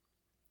Man.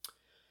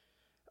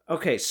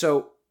 Okay,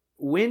 so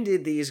when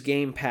did these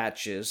game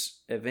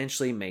patches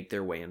eventually make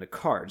their way into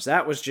cards?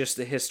 That was just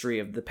the history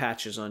of the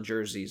patches on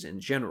jerseys in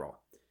general.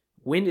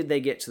 When did they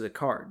get to the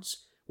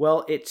cards?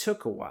 Well, it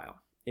took a while.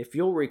 If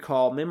you'll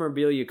recall,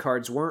 memorabilia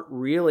cards weren't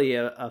really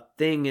a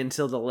thing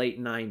until the late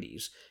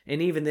 90s.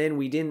 And even then,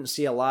 we didn't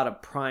see a lot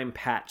of prime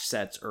patch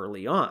sets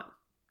early on.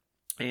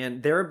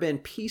 And there have been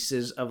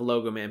pieces of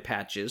Logo Man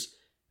patches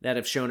that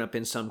have shown up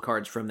in some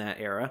cards from that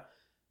era.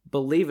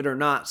 Believe it or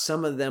not,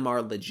 some of them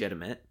are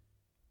legitimate.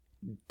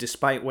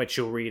 Despite what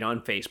you'll read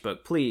on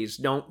Facebook, please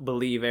don't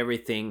believe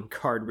everything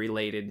card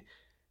related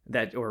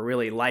or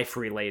really life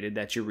related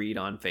that you read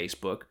on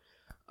Facebook.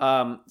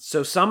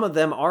 So some of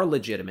them are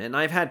legitimate, and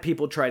I've had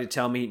people try to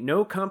tell me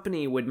no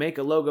company would make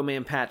a Logo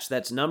Man patch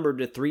that's numbered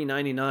to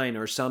 $3.99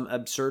 or some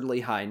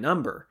absurdly high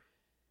number.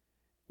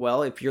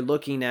 Well, if you're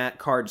looking at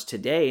cards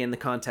today in the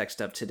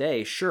context of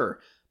today, sure.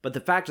 But the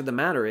fact of the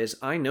matter is,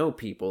 I know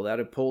people that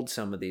have pulled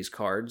some of these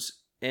cards,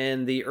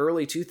 and the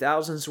early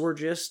 2000s were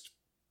just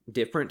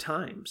different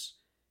times.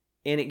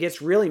 And it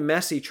gets really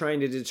messy trying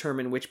to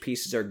determine which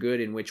pieces are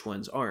good and which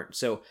ones aren't.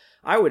 So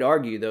I would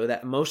argue, though,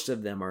 that most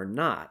of them are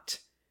not.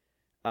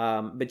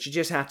 But you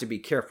just have to be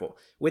careful.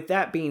 With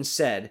that being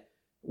said,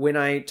 when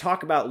I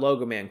talk about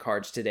Logo Man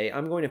cards today,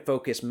 I'm going to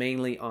focus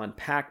mainly on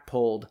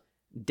pack-pulled,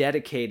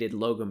 dedicated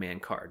Logo Man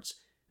cards.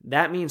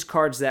 That means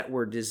cards that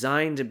were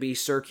designed to be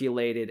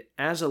circulated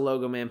as a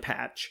Logo Man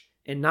patch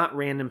and not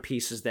random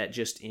pieces that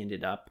just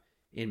ended up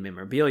in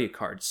memorabilia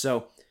cards.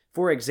 So,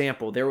 for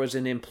example, there was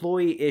an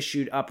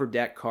employee-issued Upper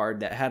Deck card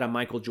that had a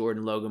Michael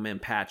Jordan Logo Man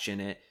patch in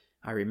it.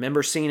 I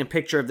remember seeing a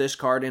picture of this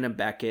card in a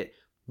Beckett,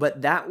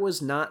 but that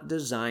was not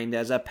designed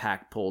as a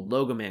pack-pulled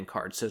Logo Man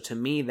card. So to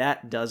me,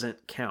 that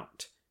doesn't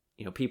count.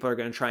 People are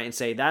going to try and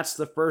say, that's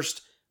the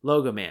first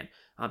Logo Man.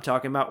 I'm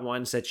talking about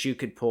ones that you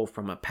could pull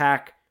from a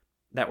pack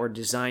that were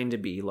designed to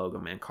be Logo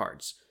Man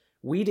cards.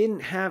 We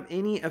didn't have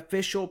any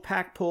official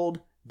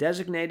pack-pulled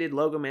designated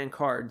Logo Man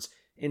cards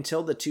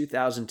until the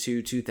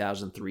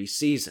 2002-2003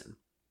 season.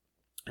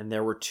 And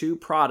there were 2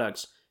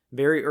 products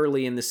very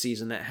early in the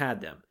season that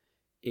had them.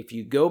 If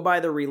you go by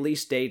the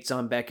release dates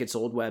on Beckett's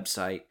old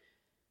website,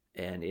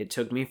 and it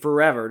took me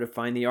forever to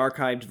find the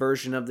archived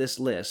version of this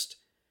list,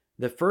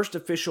 the first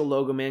official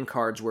Logo Man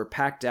cards were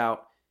packed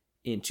out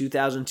in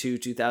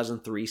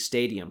 2002-2003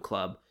 Stadium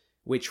Club,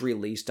 which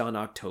released on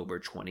October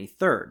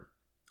 23rd.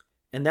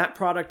 And that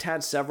product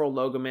had several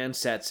Logo Man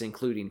sets,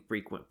 including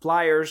frequent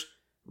flyers,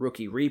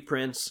 rookie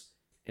reprints,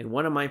 and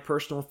one of my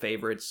personal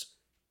favorites,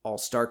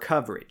 All-Star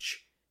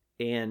Coverage.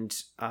 And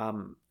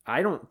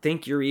I don't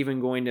think you're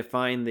even going to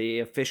find the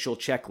official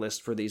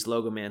checklist for these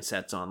Logo Man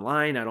sets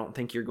online. I don't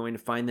think you're going to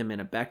find them in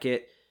a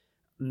Beckett.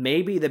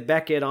 Maybe the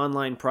Beckett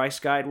online price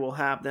guide will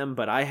have them,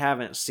 but I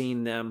haven't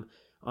seen them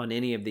on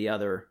any of the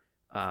other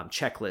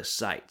checklist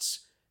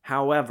sites.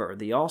 However,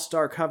 the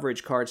All-Star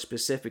Coverage cards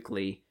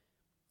specifically,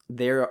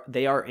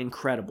 they are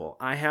incredible.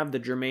 I have the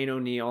Jermaine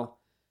O'Neal,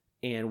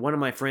 and one of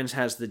my friends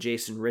has the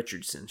Jason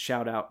Richardson.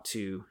 Shout out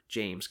to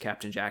James,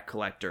 Captain Jack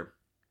Collector.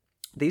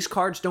 These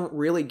cards don't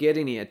really get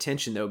any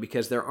attention, though,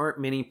 because there aren't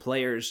many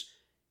players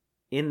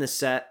in the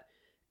set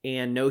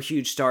and no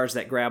huge stars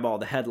that grab all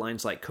the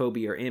headlines like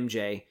Kobe or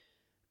MJ.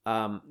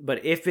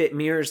 But if it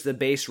mirrors the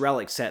base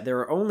relic set, there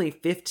are only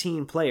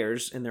 15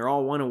 players, and they're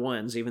all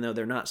 1-of-1s, even though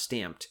they're not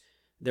stamped.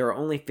 There are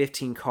only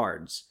 15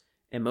 cards.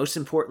 And most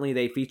importantly,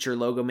 they feature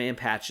Logo Man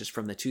patches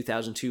from the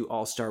 2002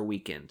 All-Star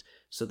Weekend.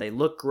 So they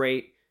look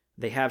great.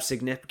 They have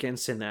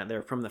significance in that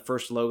they're from the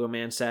first Logo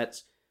Man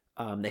sets.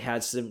 They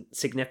had some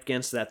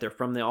significance that they're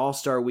from the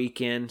All-Star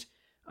Weekend.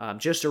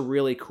 Just a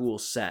really cool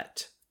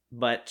set.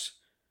 But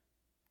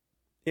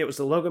it was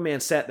the Logo Man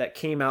set that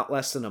came out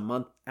less than a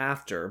month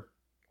after,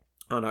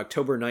 on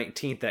October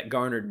 19th, that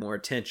garnered more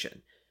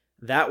attention.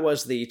 That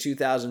was the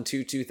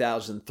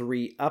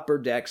 2002-2003 Upper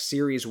Deck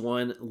Series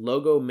 1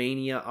 Logo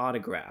Mania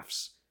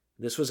autographs.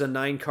 This was a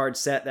 9-card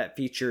set that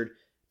featured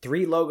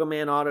 3 Logo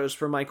Man autos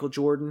for Michael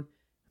Jordan,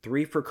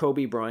 3 for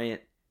Kobe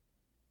Bryant,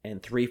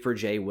 and 3 for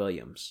Jay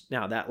Williams.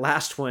 Now, that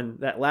last one,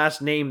 that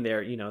last name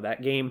there,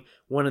 that game,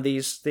 one of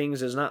these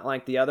things is not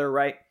like the other,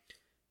 right?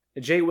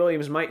 Jay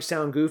Williams might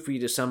sound goofy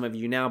to some of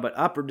you now, but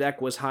Upper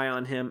Deck was high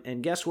on him,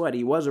 and guess what?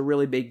 He was a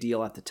really big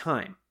deal at the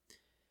time.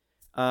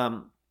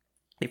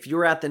 If you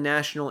were at the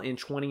National in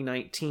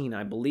 2019,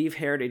 I believe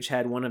Heritage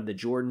had one of the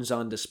Jordans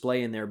on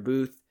display in their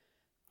booth.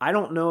 I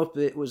don't know if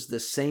it was the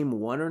same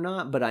one or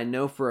not, but I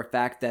know for a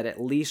fact that at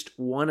least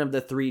one of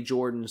the 3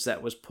 Jordans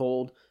that was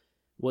pulled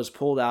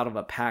out of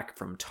a pack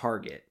from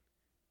Target.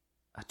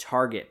 A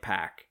Target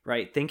pack,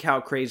 right? Think how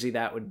crazy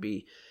that would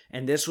be.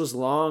 And this was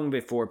long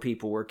before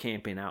people were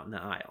camping out in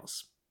the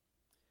aisles.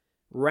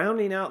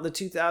 Rounding out the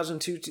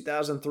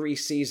 2002-2003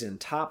 season,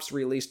 Topps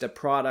released a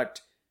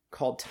product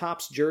called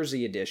Topps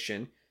Jersey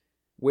Edition,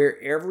 where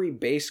every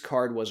base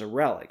card was a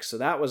relic. So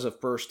that was a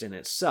first in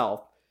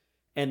itself.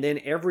 And then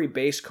every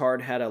base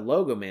card had a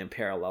Logo Man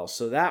parallel.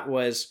 So that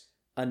was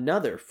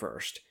another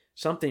first.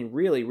 Something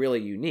really,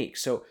 really unique.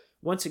 So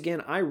once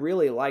again, I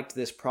really liked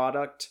this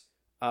product.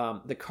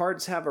 The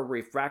cards have a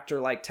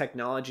refractor-like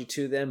technology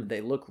to them. They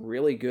look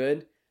really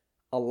good.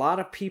 A lot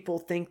of people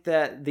think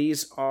that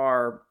these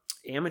are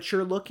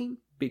amateur looking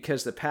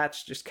because the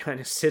patch just kind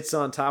of sits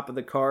on top of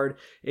the card.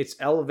 It's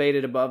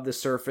elevated above the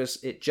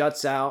surface. It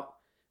juts out,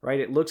 right?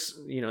 It looks,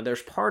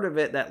 there's part of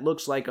it that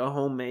looks like a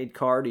homemade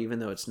card, even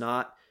though it's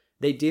not.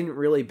 They didn't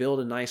really build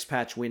a nice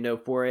patch window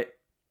for it,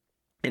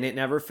 and it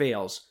never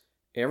fails.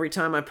 Every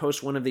time I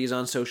post one of these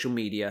on social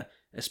media,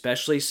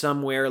 especially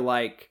somewhere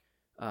like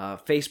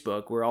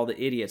Facebook, where all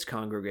the idiots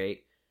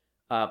congregate,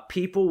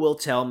 people will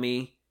tell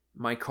me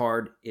my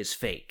card is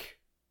fake.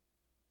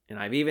 And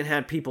I've even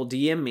had people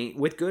DM me,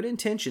 with good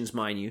intentions,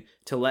 mind you,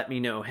 to let me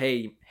know,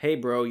 hey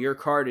bro, your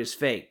card is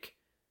fake.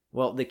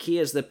 Well, the key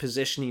is the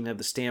positioning of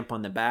the stamp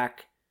on the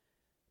back.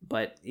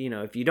 But,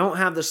 if you don't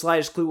have the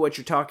slightest clue what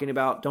you're talking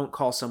about, don't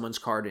call someone's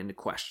card into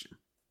question.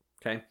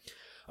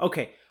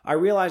 Okay, I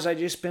realize I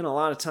just spent a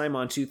lot of time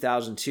on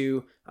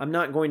 2002. I'm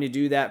not going to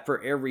do that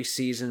for every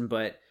season,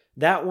 but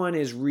that one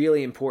is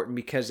really important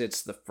because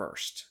it's the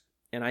first.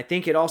 And I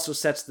think it also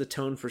sets the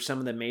tone for some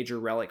of the major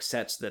relic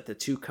sets that the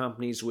two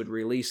companies would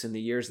release in the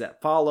years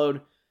that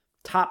followed.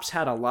 Topps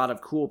had a lot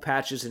of cool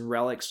patches and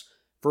relics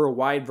for a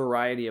wide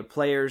variety of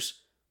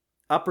players.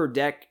 Upper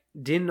Deck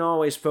didn't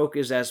always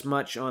focus as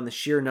much on the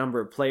sheer number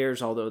of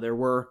players, although there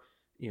were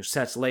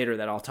sets later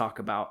that I'll talk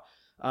about.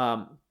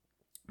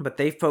 But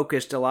they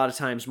focused a lot of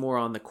times more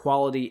on the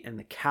quality and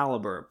the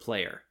caliber of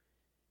player.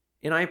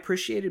 And I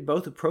appreciated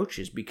both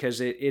approaches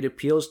because it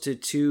appeals to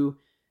two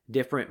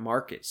different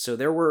markets. So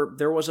there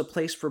was a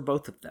place for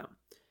both of them.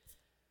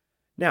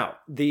 Now,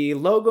 the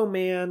Logo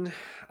Man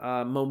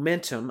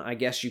momentum, I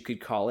guess you could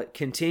call it,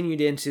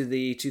 continued into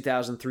the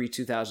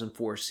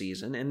 2003-2004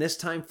 season, and this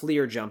time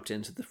Fleer jumped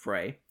into the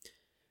fray.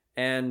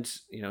 And,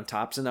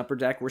 Topps and Upper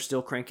Deck were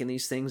still cranking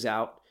these things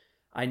out.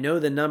 I know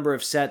the number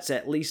of sets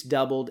at least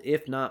doubled,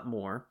 if not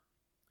more.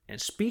 And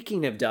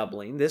speaking of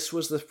doubling, this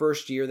was the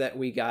first year that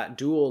we got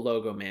dual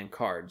Logo Man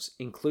cards,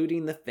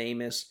 including the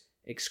famous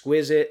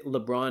exquisite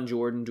LeBron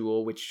Jordan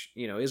duel, which,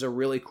 is a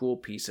really cool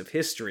piece of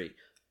history.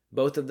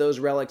 Both of those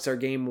relics are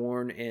game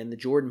worn, and the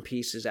Jordan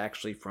piece is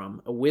actually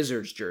from a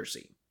Wizards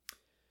jersey.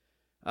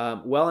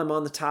 While I'm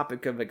on the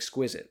topic of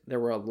exquisite, there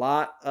were a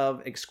lot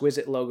of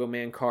exquisite Logo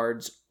Man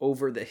cards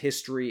over the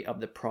history of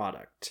the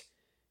product.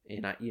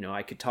 And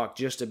I could talk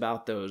just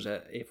about those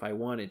if I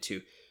wanted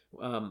to.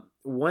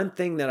 One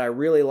thing that I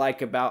really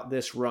like about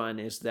this run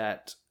is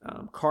that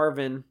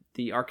Carvin,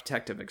 the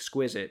architect of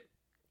exquisite,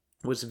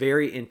 was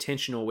very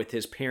intentional with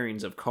his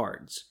pairings of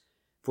cards.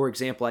 For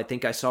example, I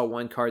think I saw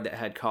one card that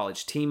had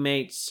college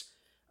teammates,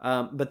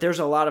 but there's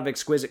a lot of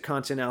exquisite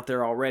content out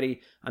there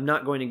already. I'm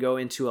not going to go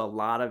into a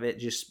lot of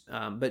it,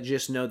 but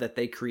just know that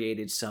they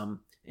created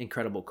some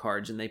incredible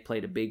cards, and they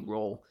played a big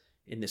role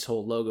in this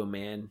whole Logo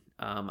Man.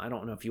 I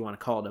don't know if you want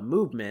to call it a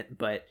movement,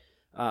 but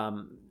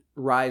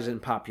rise in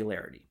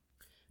popularity.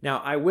 Now,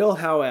 I will,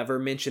 however,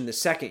 mention the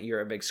second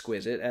year of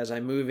exquisite as I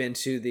move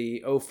into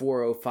the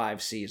 04-05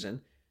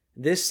 season.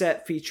 This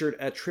set featured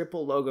a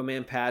triple Logo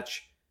Man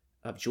patch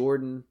of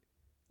Jordan,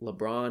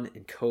 LeBron,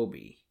 and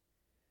Kobe.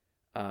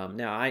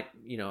 Now,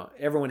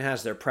 everyone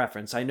has their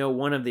preference. I know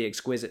one of the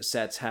exquisite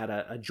sets had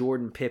a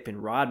Jordan, Pippen,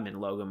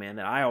 Rodman Logo Man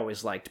that I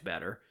always liked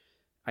better.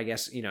 I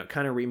guess, it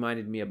kind of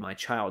reminded me of my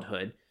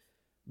childhood.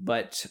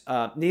 But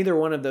neither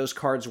one of those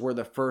cards were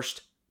the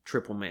first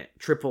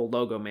triple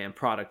Logo Man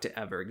product to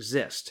ever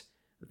exist.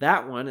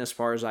 That one, as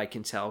far as I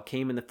can tell,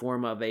 came in the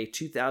form of a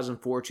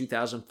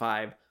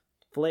 2004-2005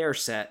 Flair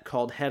set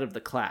called Head of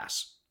the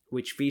Class,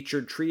 which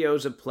featured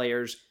trios of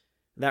players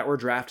that were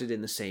drafted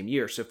in the same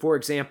year. So, for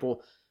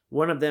example,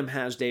 one of them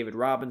has David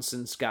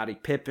Robinson, Scottie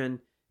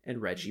Pippen,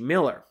 and Reggie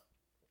Miller.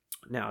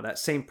 Now, that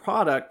same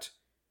product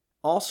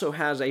also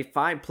has a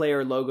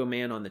 5-player Logo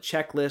Man on the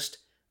checklist.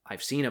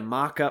 I've seen a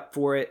mock-up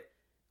for it.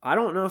 I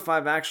don't know if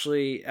I've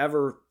actually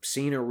ever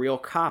seen a real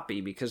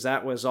copy because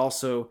that was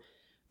also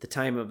the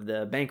time of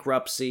the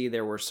bankruptcy.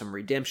 There were some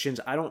redemptions.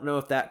 I don't know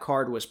if that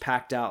card was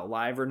packed out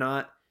live or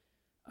not.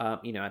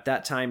 At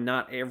that time,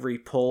 not every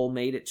pull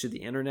made it to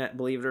the internet,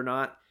 believe it or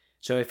not.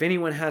 So if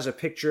anyone has a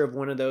picture of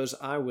one of those,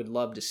 I would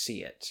love to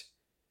see it.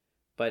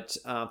 But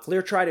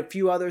Fleer tried a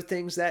few other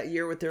things that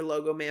year with their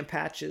Logo Man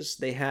patches.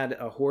 They had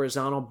a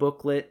horizontal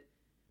booklet.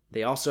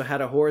 They also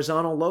had a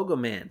horizontal Logo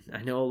Man.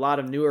 I know a lot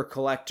of newer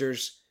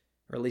collectors,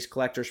 or at least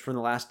collectors from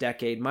the last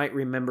decade, might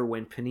remember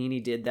when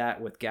Panini did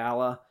that with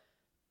Gala,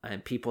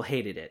 and people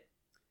hated it.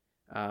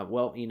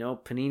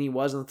 Panini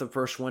wasn't the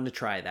first one to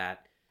try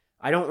that.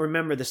 I don't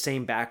remember the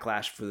same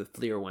backlash for the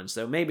Fleer ones,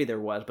 though. Maybe there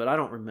was, but I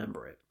don't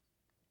remember it.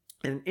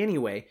 And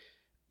anyway,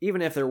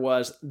 even if there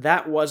was,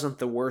 that wasn't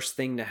the worst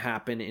thing to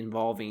happen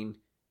involving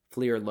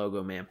Fleer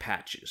Logo Man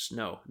patches.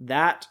 No,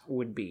 that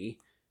would be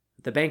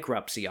the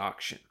bankruptcy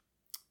auction.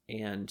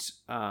 And,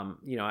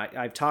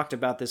 I've talked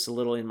about this a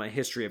little in my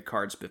history of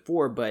cards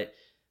before, but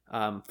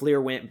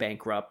Fleer went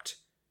bankrupt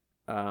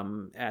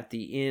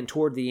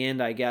toward the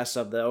end, I guess,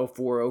 of the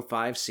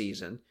 04-05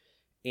 season.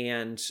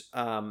 And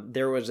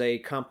there was a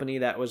company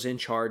that was in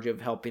charge of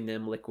helping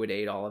them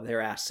liquidate all of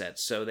their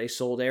assets. So they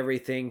sold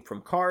everything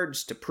from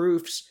cards to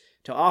proofs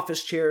to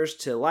office chairs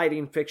to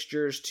lighting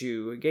fixtures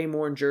to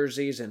game-worn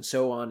jerseys and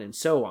so on and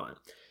so on.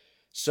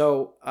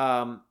 So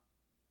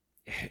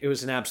it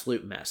was an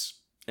absolute mess.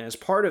 And as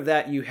part of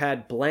that, you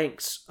had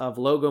blanks of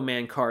Logo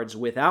Man cards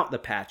without the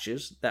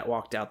patches that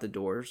walked out the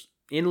doors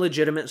in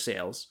legitimate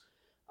sales.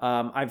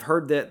 I've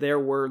heard that there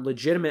were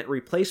legitimate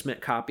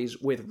replacement copies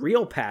with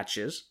real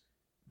patches,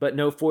 but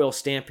no foil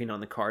stamping on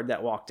the card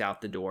that walked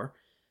out the door.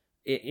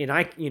 And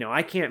I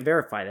can't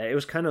verify that. It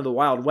was kind of the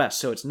Wild West,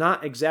 so it's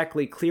not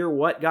exactly clear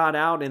what got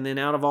out, and then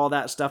out of all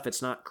that stuff,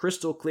 it's not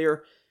crystal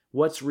clear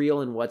what's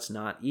real and what's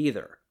not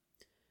either.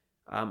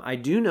 I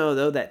do know,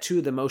 though, that two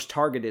of the most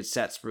targeted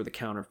sets for the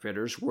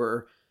counterfeiters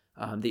were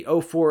the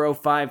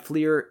 0405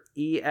 Fleer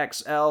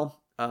EXL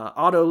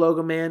Auto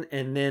Logo Man,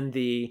 and then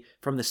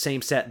from the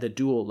same set, the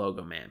Dual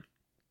Logo Man.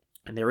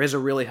 And there is a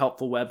really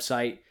helpful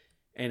website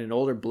and an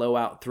older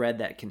blowout thread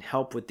that can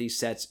help with these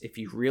sets. If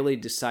you really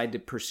decide to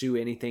pursue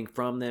anything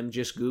from them,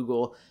 just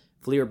Google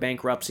Fleer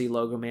Bankruptcy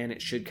Logo Man.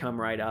 It should come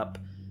right up.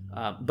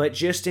 But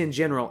just in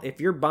general, if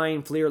you're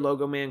buying Fleer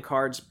Logo Man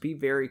cards, be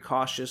very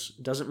cautious.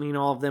 Doesn't mean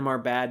all of them are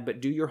bad,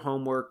 but do your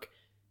homework.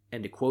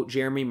 And to quote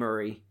Jeremy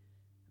Murray,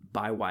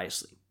 buy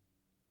wisely.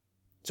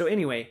 So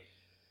anyway,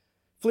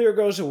 Fleer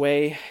goes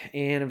away,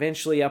 and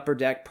eventually Upper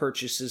Deck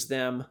purchases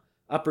them.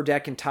 Upper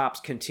Deck and Topps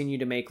continue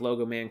to make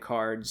Logo Man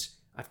cards.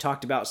 I've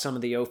talked about some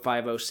of the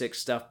 05-06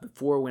 stuff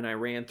before when I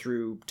ran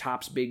through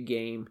Topps Big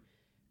Game.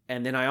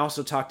 And then I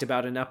also talked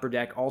about an Upper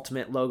Deck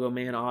Ultimate Logo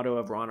Man Auto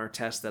of Ron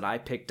Artest that I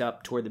picked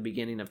up toward the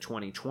beginning of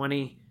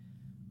 2020.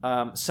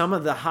 Some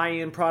of the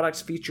high-end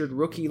products featured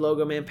rookie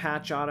Logo Man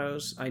patch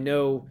autos. I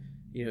know,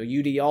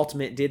 UD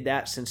Ultimate did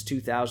that since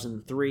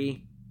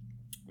 2003.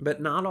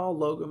 But not all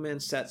Logo Man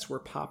sets were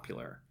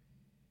popular.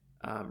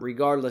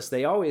 Regardless,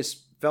 they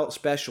always felt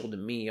special to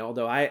me,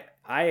 although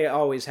I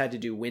always had to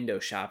do window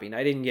shopping.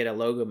 I didn't get a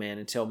Logo Man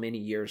until many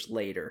years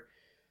later.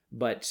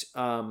 But,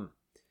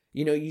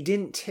 you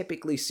didn't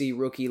typically see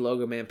rookie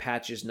Logo Man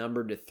patches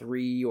numbered to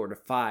 3 or to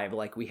 5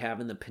 like we have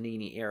in the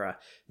Panini era.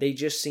 They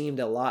just seemed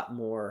a lot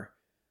more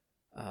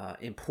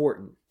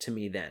important to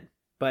me then.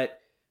 But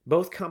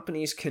both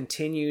companies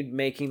continued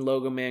making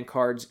Logo Man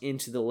cards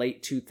into the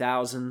late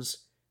 2000s.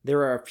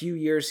 There are a few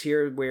years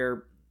here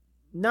where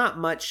not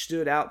much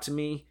stood out to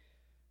me.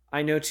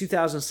 I know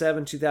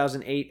 2007,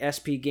 2008,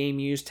 SP Game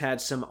Used had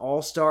some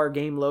All-Star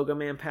Game Logo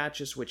Man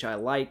patches, which I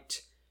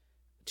liked.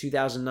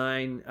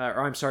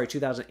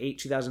 2008,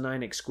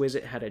 2009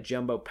 Exquisite had a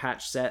jumbo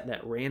patch set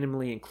that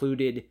randomly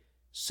included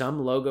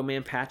some Logo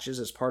Man patches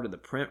as part of the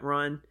print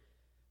run.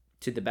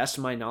 To the best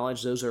of my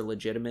knowledge, those are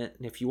legitimate.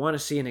 And if you want to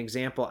see an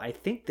example, I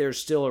think there's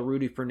still a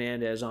Rudy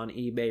Fernandez on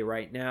eBay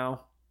right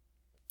now.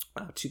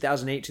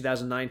 2008,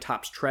 2009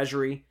 Topps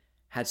Treasury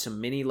had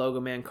some mini Logo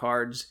Man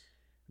cards.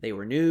 They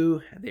were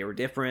new, they were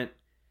different.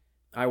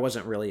 I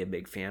wasn't really a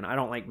big fan. I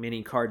don't like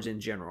mini cards in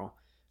general.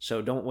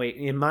 So don't wait,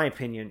 in my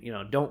opinion,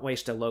 don't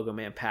waste a Logo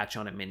Man patch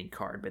on a mini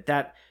card. But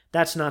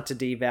that's not to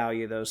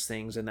devalue those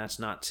things, and that's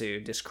not to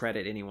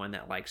discredit anyone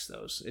that likes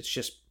those. It's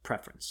just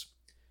preference.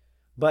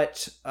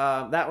 But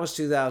that was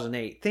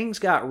 2008. Things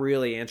got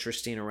really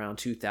interesting around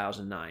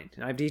 2009.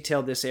 And I've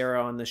detailed this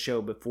era on the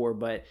show before,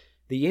 but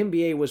the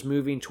NBA was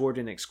moving toward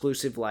an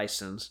exclusive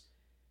license.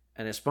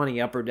 And it's funny,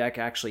 Upper Deck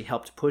actually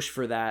helped push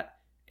for that,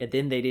 and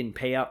then they didn't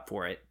pay up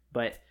for it.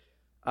 But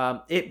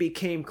it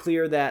became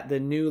clear that the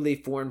newly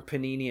formed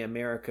Panini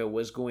America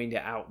was going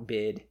to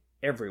outbid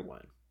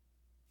everyone.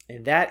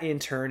 And that in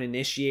turn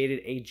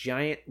initiated a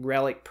giant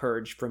relic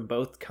purge from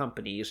both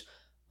companies,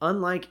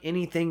 unlike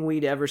anything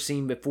we'd ever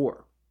seen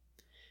before.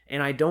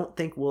 And I don't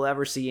think we'll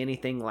ever see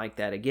anything like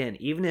that again.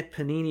 Even if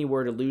Panini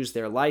were to lose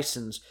their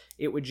license,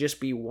 it would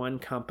just be one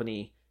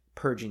company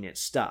purging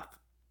its stuff.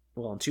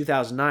 Well, in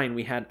 2009,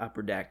 we had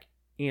Upper Deck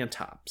and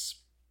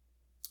Topps.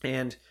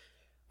 And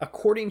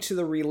according to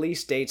the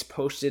release dates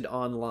posted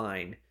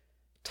online,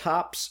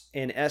 Topps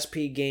and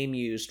SP Game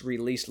Used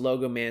released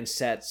Logo Man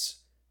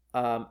sets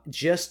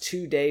just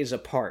 2 days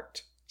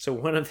apart. So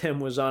one of them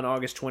was on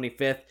August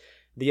 25th.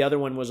 The other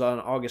one was on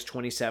August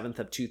 27th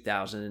of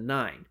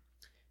 2009.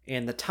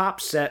 And the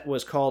top set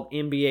was called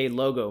NBA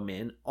Logo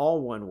Man,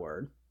 all one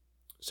word,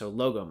 so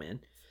Logo Man,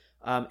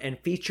 and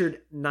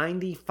featured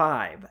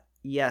 95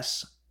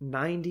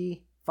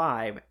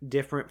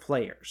 different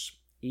players.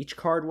 Each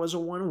card was a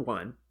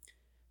 1/1.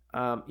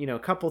 A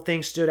couple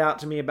things stood out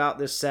to me about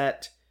this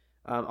set.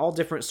 All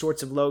different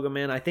sorts of Logo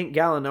Man. I think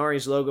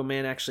Gallinari's Logo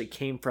Man actually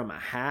came from a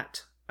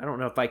hat. I don't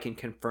know if I can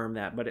confirm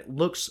that, but it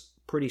looks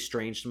pretty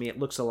strange to me. It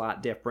looks a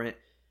lot different.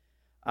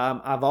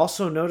 I've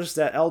also noticed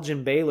that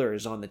Elgin Baylor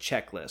is on the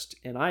checklist,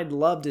 and I'd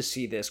love to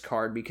see this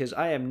card because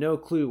I have no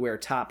clue where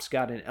Topps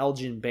got an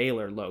Elgin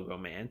Baylor Logo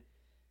Man.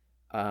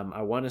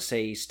 I want to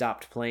say he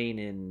stopped playing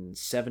in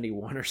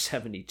 71 or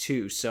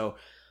 72, so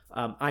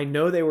I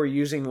know they were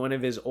using one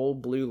of his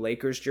old blue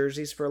Lakers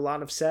jerseys for a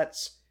lot of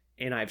sets,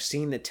 and I've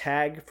seen the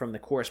tag from the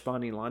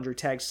corresponding laundry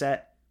tag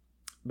set.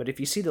 But if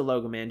you see the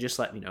Logo Man, just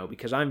let me know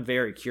because I'm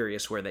very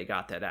curious where they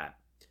got that at.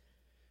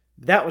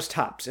 That was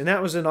Topps, and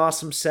that was an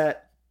awesome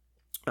set.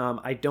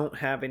 I don't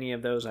have any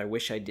of those. I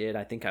wish I did.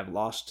 I think I've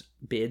lost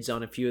bids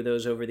on a few of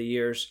those over the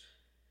years.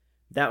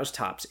 That was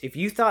Topps. If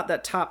you thought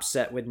that Topps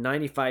set with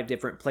 95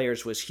 different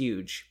players was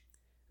huge,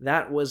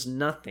 that was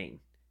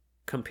nothing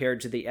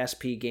compared to the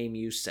SP Game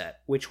Used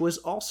set, which was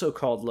also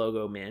called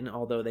Logo Man,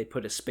 although they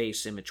put a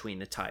space in between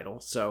the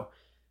title. So,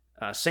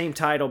 same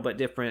title, but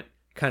different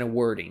kind of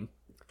wording.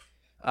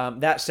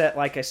 That set,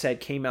 like I said,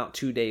 came out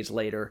 2 days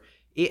later.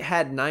 It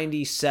had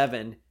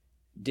 97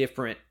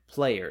 different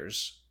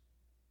players.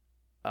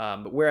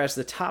 Whereas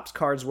the Topps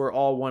cards were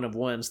all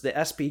 1/1s, the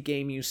SP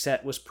Game Used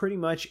set was pretty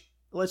much,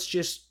 let's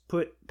just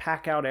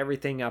pack out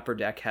everything Upper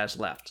Deck has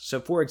left.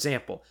 So for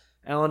example,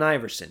 Allen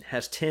Iverson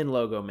has 10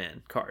 Logo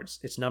Man cards.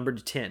 It's numbered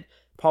to 10.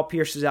 Paul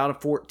Pierce is out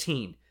of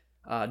 14.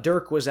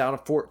 Dirk was out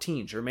of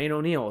 14. Jermaine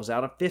O'Neal was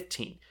out of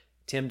 15.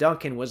 Tim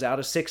Duncan was out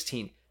of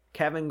 16.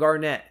 Kevin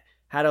Garnett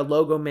had a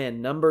Logo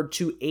Man numbered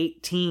to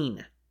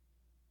 18.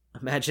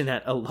 Imagine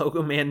that, a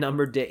Logo Man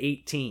numbered to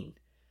 18.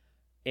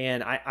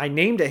 And I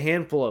named a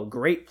handful of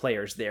great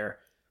players there,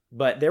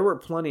 but there were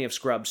plenty of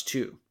scrubs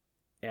too.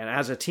 And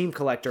as a team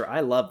collector, I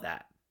love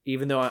that,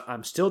 even though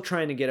I'm still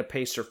trying to get a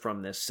Pacer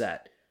from this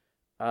set.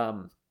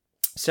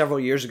 Several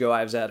years ago,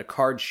 I was at a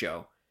card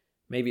show.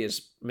 Maybe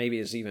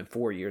it's even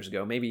 4 years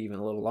ago, maybe even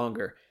a little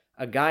longer.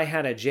 A guy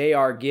had a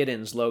J.R.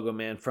 Giddens Logo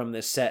Man from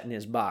this set in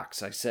his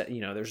box. I said,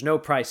 there's no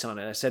price on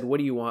it. I said, what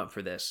do you want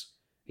for this?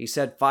 He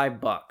said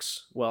 $5.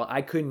 Well,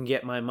 I couldn't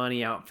get my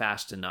money out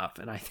fast enough,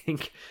 and I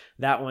think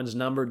that one's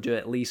numbered to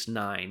at least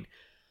 9.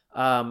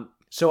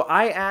 So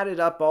I added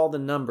up all the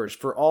numbers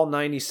for all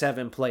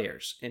 97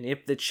 players, and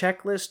if the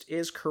checklist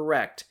is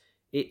correct,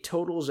 it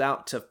totals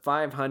out to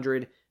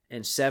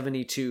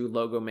 572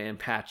 Logo Man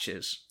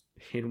patches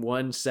in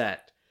one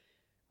set.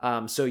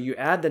 So you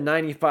add the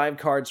 95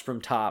 cards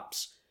from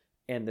Topps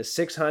and the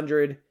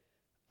 600,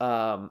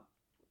 and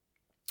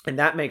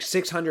that makes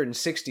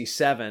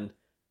 667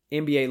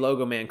 NBA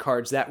Logo Man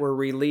cards that were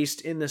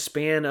released in the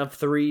span of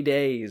 3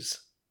 days.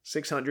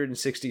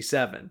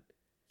 667.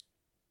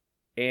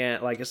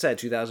 And like I said,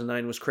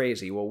 2009 was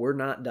crazy. Well, we're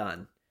not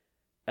done.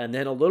 And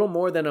then a little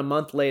more than a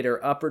month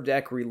later, Upper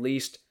Deck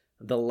released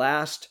the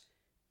last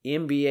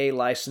NBA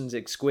Licensed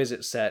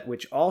Exquisite set,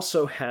 which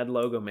also had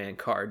Logo Man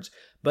cards,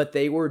 but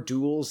they were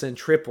duals and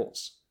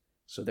triples.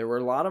 So there were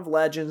a lot of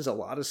legends, a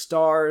lot of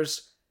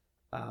stars.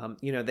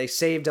 They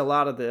saved a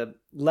lot of the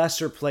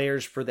lesser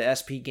players for the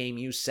SP Game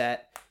U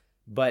set,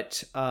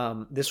 but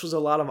this was a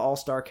lot of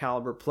all-star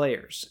caliber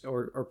players,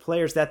 or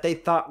players that they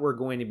thought were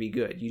going to be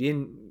good. You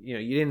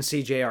didn't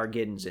see J.R.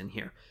 Giddens in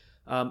here.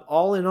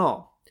 All in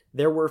all,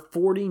 there were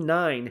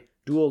 49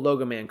 dual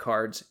Logo Man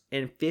cards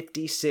and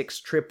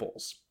 56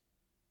 triples.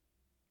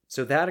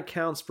 So that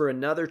accounts for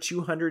another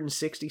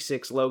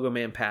 266 Logo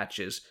Man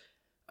patches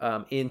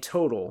in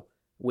total.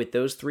 With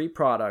those 3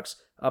 products,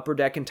 Upper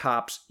Deck and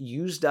Topps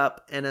used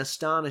up an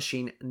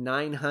astonishing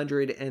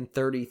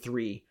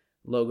 933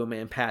 Logo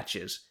Man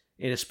patches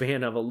in a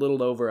span of a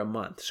little over a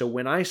month. So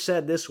when I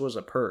said this was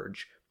a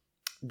purge,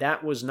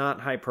 that was not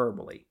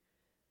hyperbole.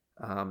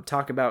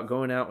 Talk about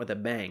going out with a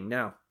bang.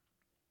 Now,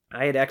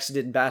 I had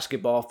exited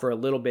basketball for a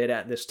little bit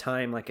at this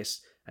time. Like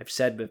I've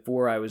said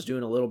before, I was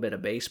doing a little bit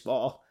of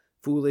baseball,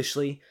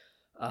 foolishly.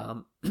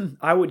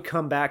 I would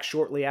come back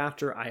shortly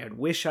after. I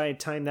wish I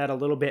had timed that a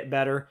little bit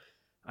better.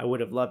 I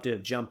would have loved to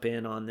have jumped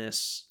in on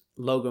this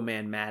Logo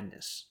Man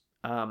madness.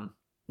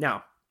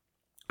 Now,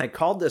 I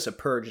called this a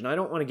purge, and I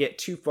don't want to get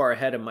too far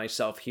ahead of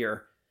myself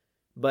here,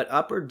 but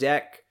Upper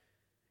Deck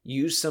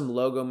used some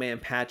Logo Man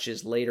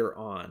patches later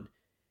on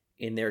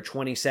in their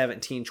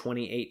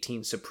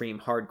 2017-2018 Supreme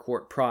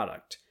Hardcourt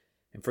product.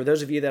 And for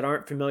those of you that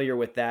aren't familiar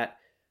with that,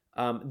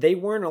 they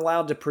weren't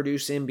allowed to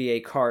produce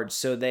NBA cards,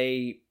 so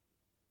I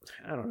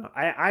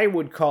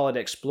would call it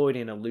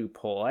exploiting a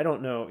loophole. I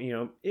don't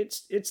know,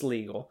 it's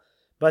legal,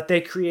 but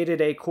they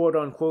created a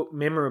quote-unquote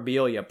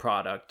memorabilia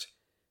product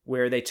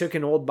where they took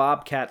an old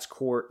Bobcats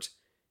court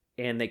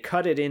and they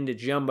cut it into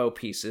jumbo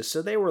pieces,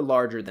 so they were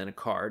larger than a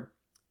card,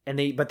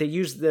 but they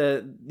used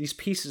these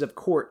pieces of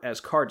court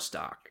as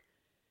cardstock,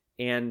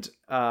 and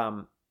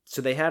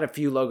so they had a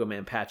few Logo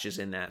Man patches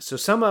in that. So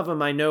some of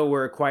them I know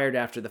were acquired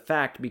after the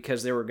fact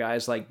because there were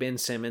guys like Ben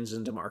Simmons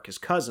and DeMarcus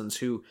Cousins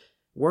who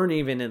weren't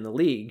even in the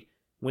league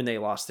when they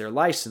lost their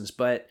license.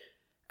 But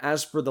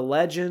as for the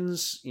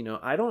legends,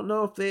 I don't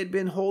know if they had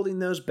been holding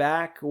those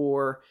back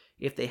or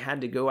if they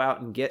had to go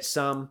out and get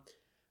some.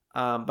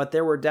 But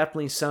there were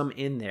definitely some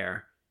in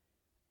there.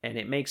 And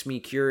it makes me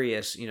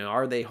curious,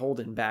 are they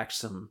holding back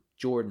some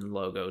Jordan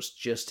logos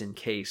just in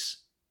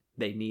case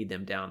they need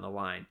them down the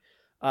line?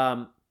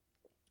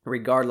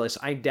 Regardless,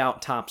 I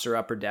doubt Topps or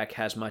Upper Deck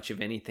has much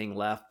of anything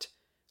left.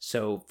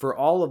 So for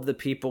all of the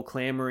people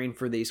clamoring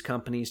for these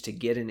companies to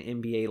get an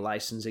NBA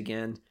license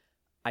again,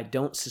 I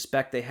don't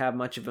suspect they have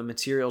much of a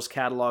materials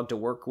catalog to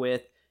work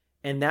with,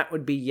 and that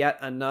would be yet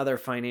another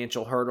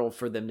financial hurdle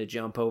for them to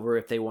jump over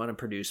if they want to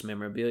produce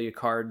memorabilia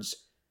cards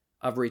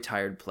of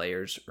retired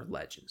players or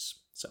legends.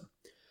 So,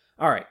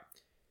 all right.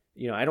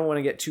 I don't want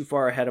to get too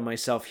far ahead of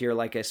myself here.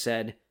 Like I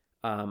said,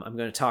 I'm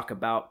going to talk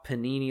about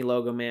Panini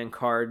Logo Man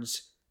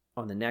cards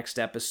on the next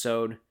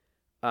episode.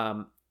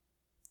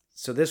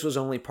 So this was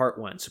only part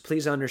 1. So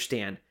please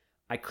understand,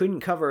 I couldn't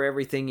cover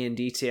everything in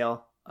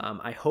detail.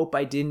 I hope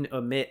I didn't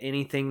omit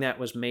anything that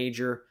was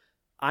major.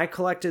 I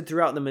collected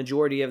throughout the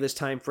majority of this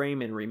time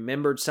frame and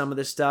remembered some of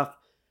this stuff,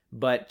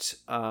 but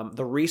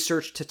the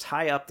research to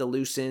tie up the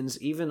loose ends,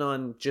 even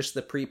on just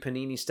the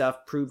pre-Panini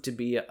stuff, proved to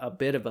be a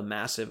bit of a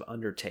massive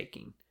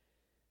undertaking,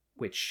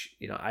 which,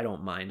 I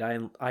don't mind.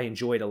 I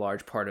enjoyed a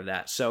large part of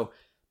that. So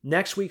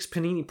next week's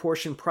Panini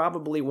portion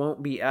probably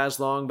won't be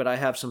as long, but I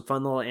have some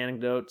fun little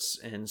anecdotes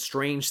and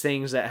strange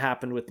things that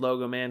happened with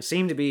Logo Man.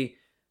 Seem to be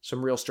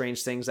some real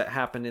strange things that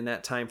happened in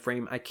that time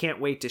frame. I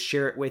can't wait to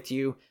share it with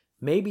you.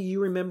 Maybe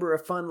you remember a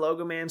fun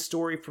Logo Man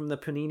story from the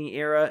Panini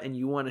era and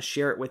you want to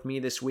share it with me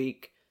this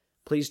week.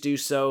 Please do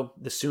so.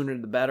 The sooner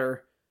the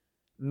better.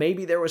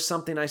 Maybe there was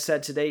something I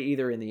said today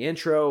either in the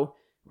intro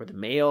or the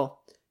mail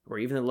or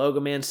even the Logo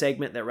Man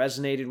segment that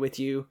resonated with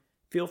you.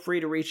 Feel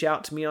free to reach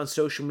out to me on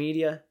social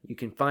media. You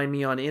can find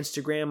me on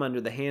Instagram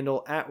under the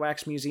handle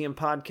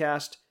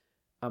 @WaxMuseumPodcast.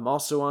 I'm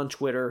also on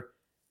Twitter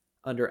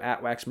under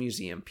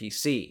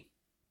 @WaxMuseumPC.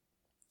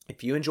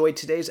 If you enjoyed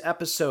today's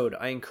episode,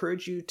 I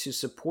encourage you to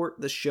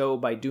support the show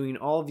by doing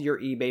all of your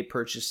eBay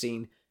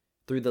purchasing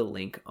through the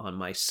link on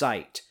my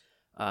site.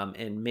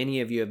 And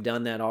many of you have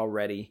done that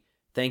already.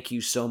 Thank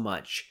you so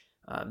much.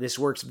 This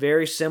works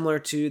very similar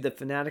to the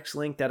Fanatics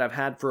link that I've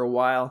had for a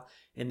while,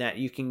 in that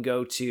you can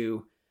go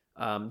to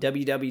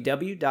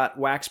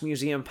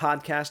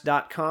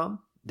www.waxmuseumpodcast.com.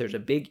 There's a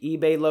big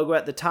eBay logo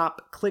at the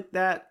top. Click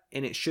that,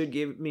 and it should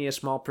give me a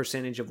small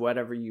percentage of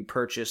whatever you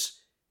purchase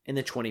in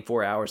the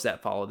 24 hours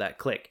that follow that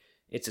click.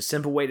 It's a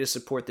simple way to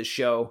support the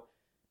show,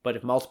 but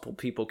if multiple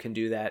people can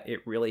do that,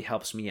 it really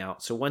helps me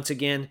out. So once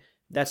again,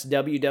 that's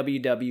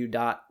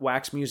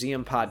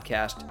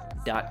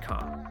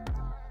www.waxmuseumpodcast.com.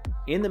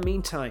 In the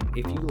meantime,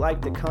 if you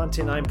like the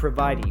content I'm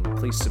providing,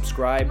 please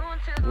subscribe,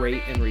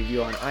 rate, and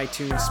review on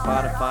iTunes,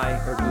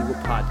 Spotify, or Google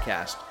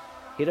Podcast.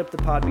 Hit up the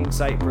Podbean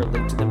site for a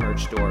link to the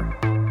merch store.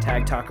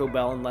 Tag Taco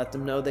Bell and let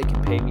them know they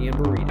can pay me in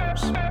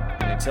burritos.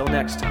 And until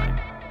next time,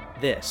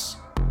 this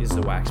is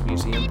the Wax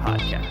Museum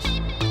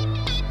Podcast.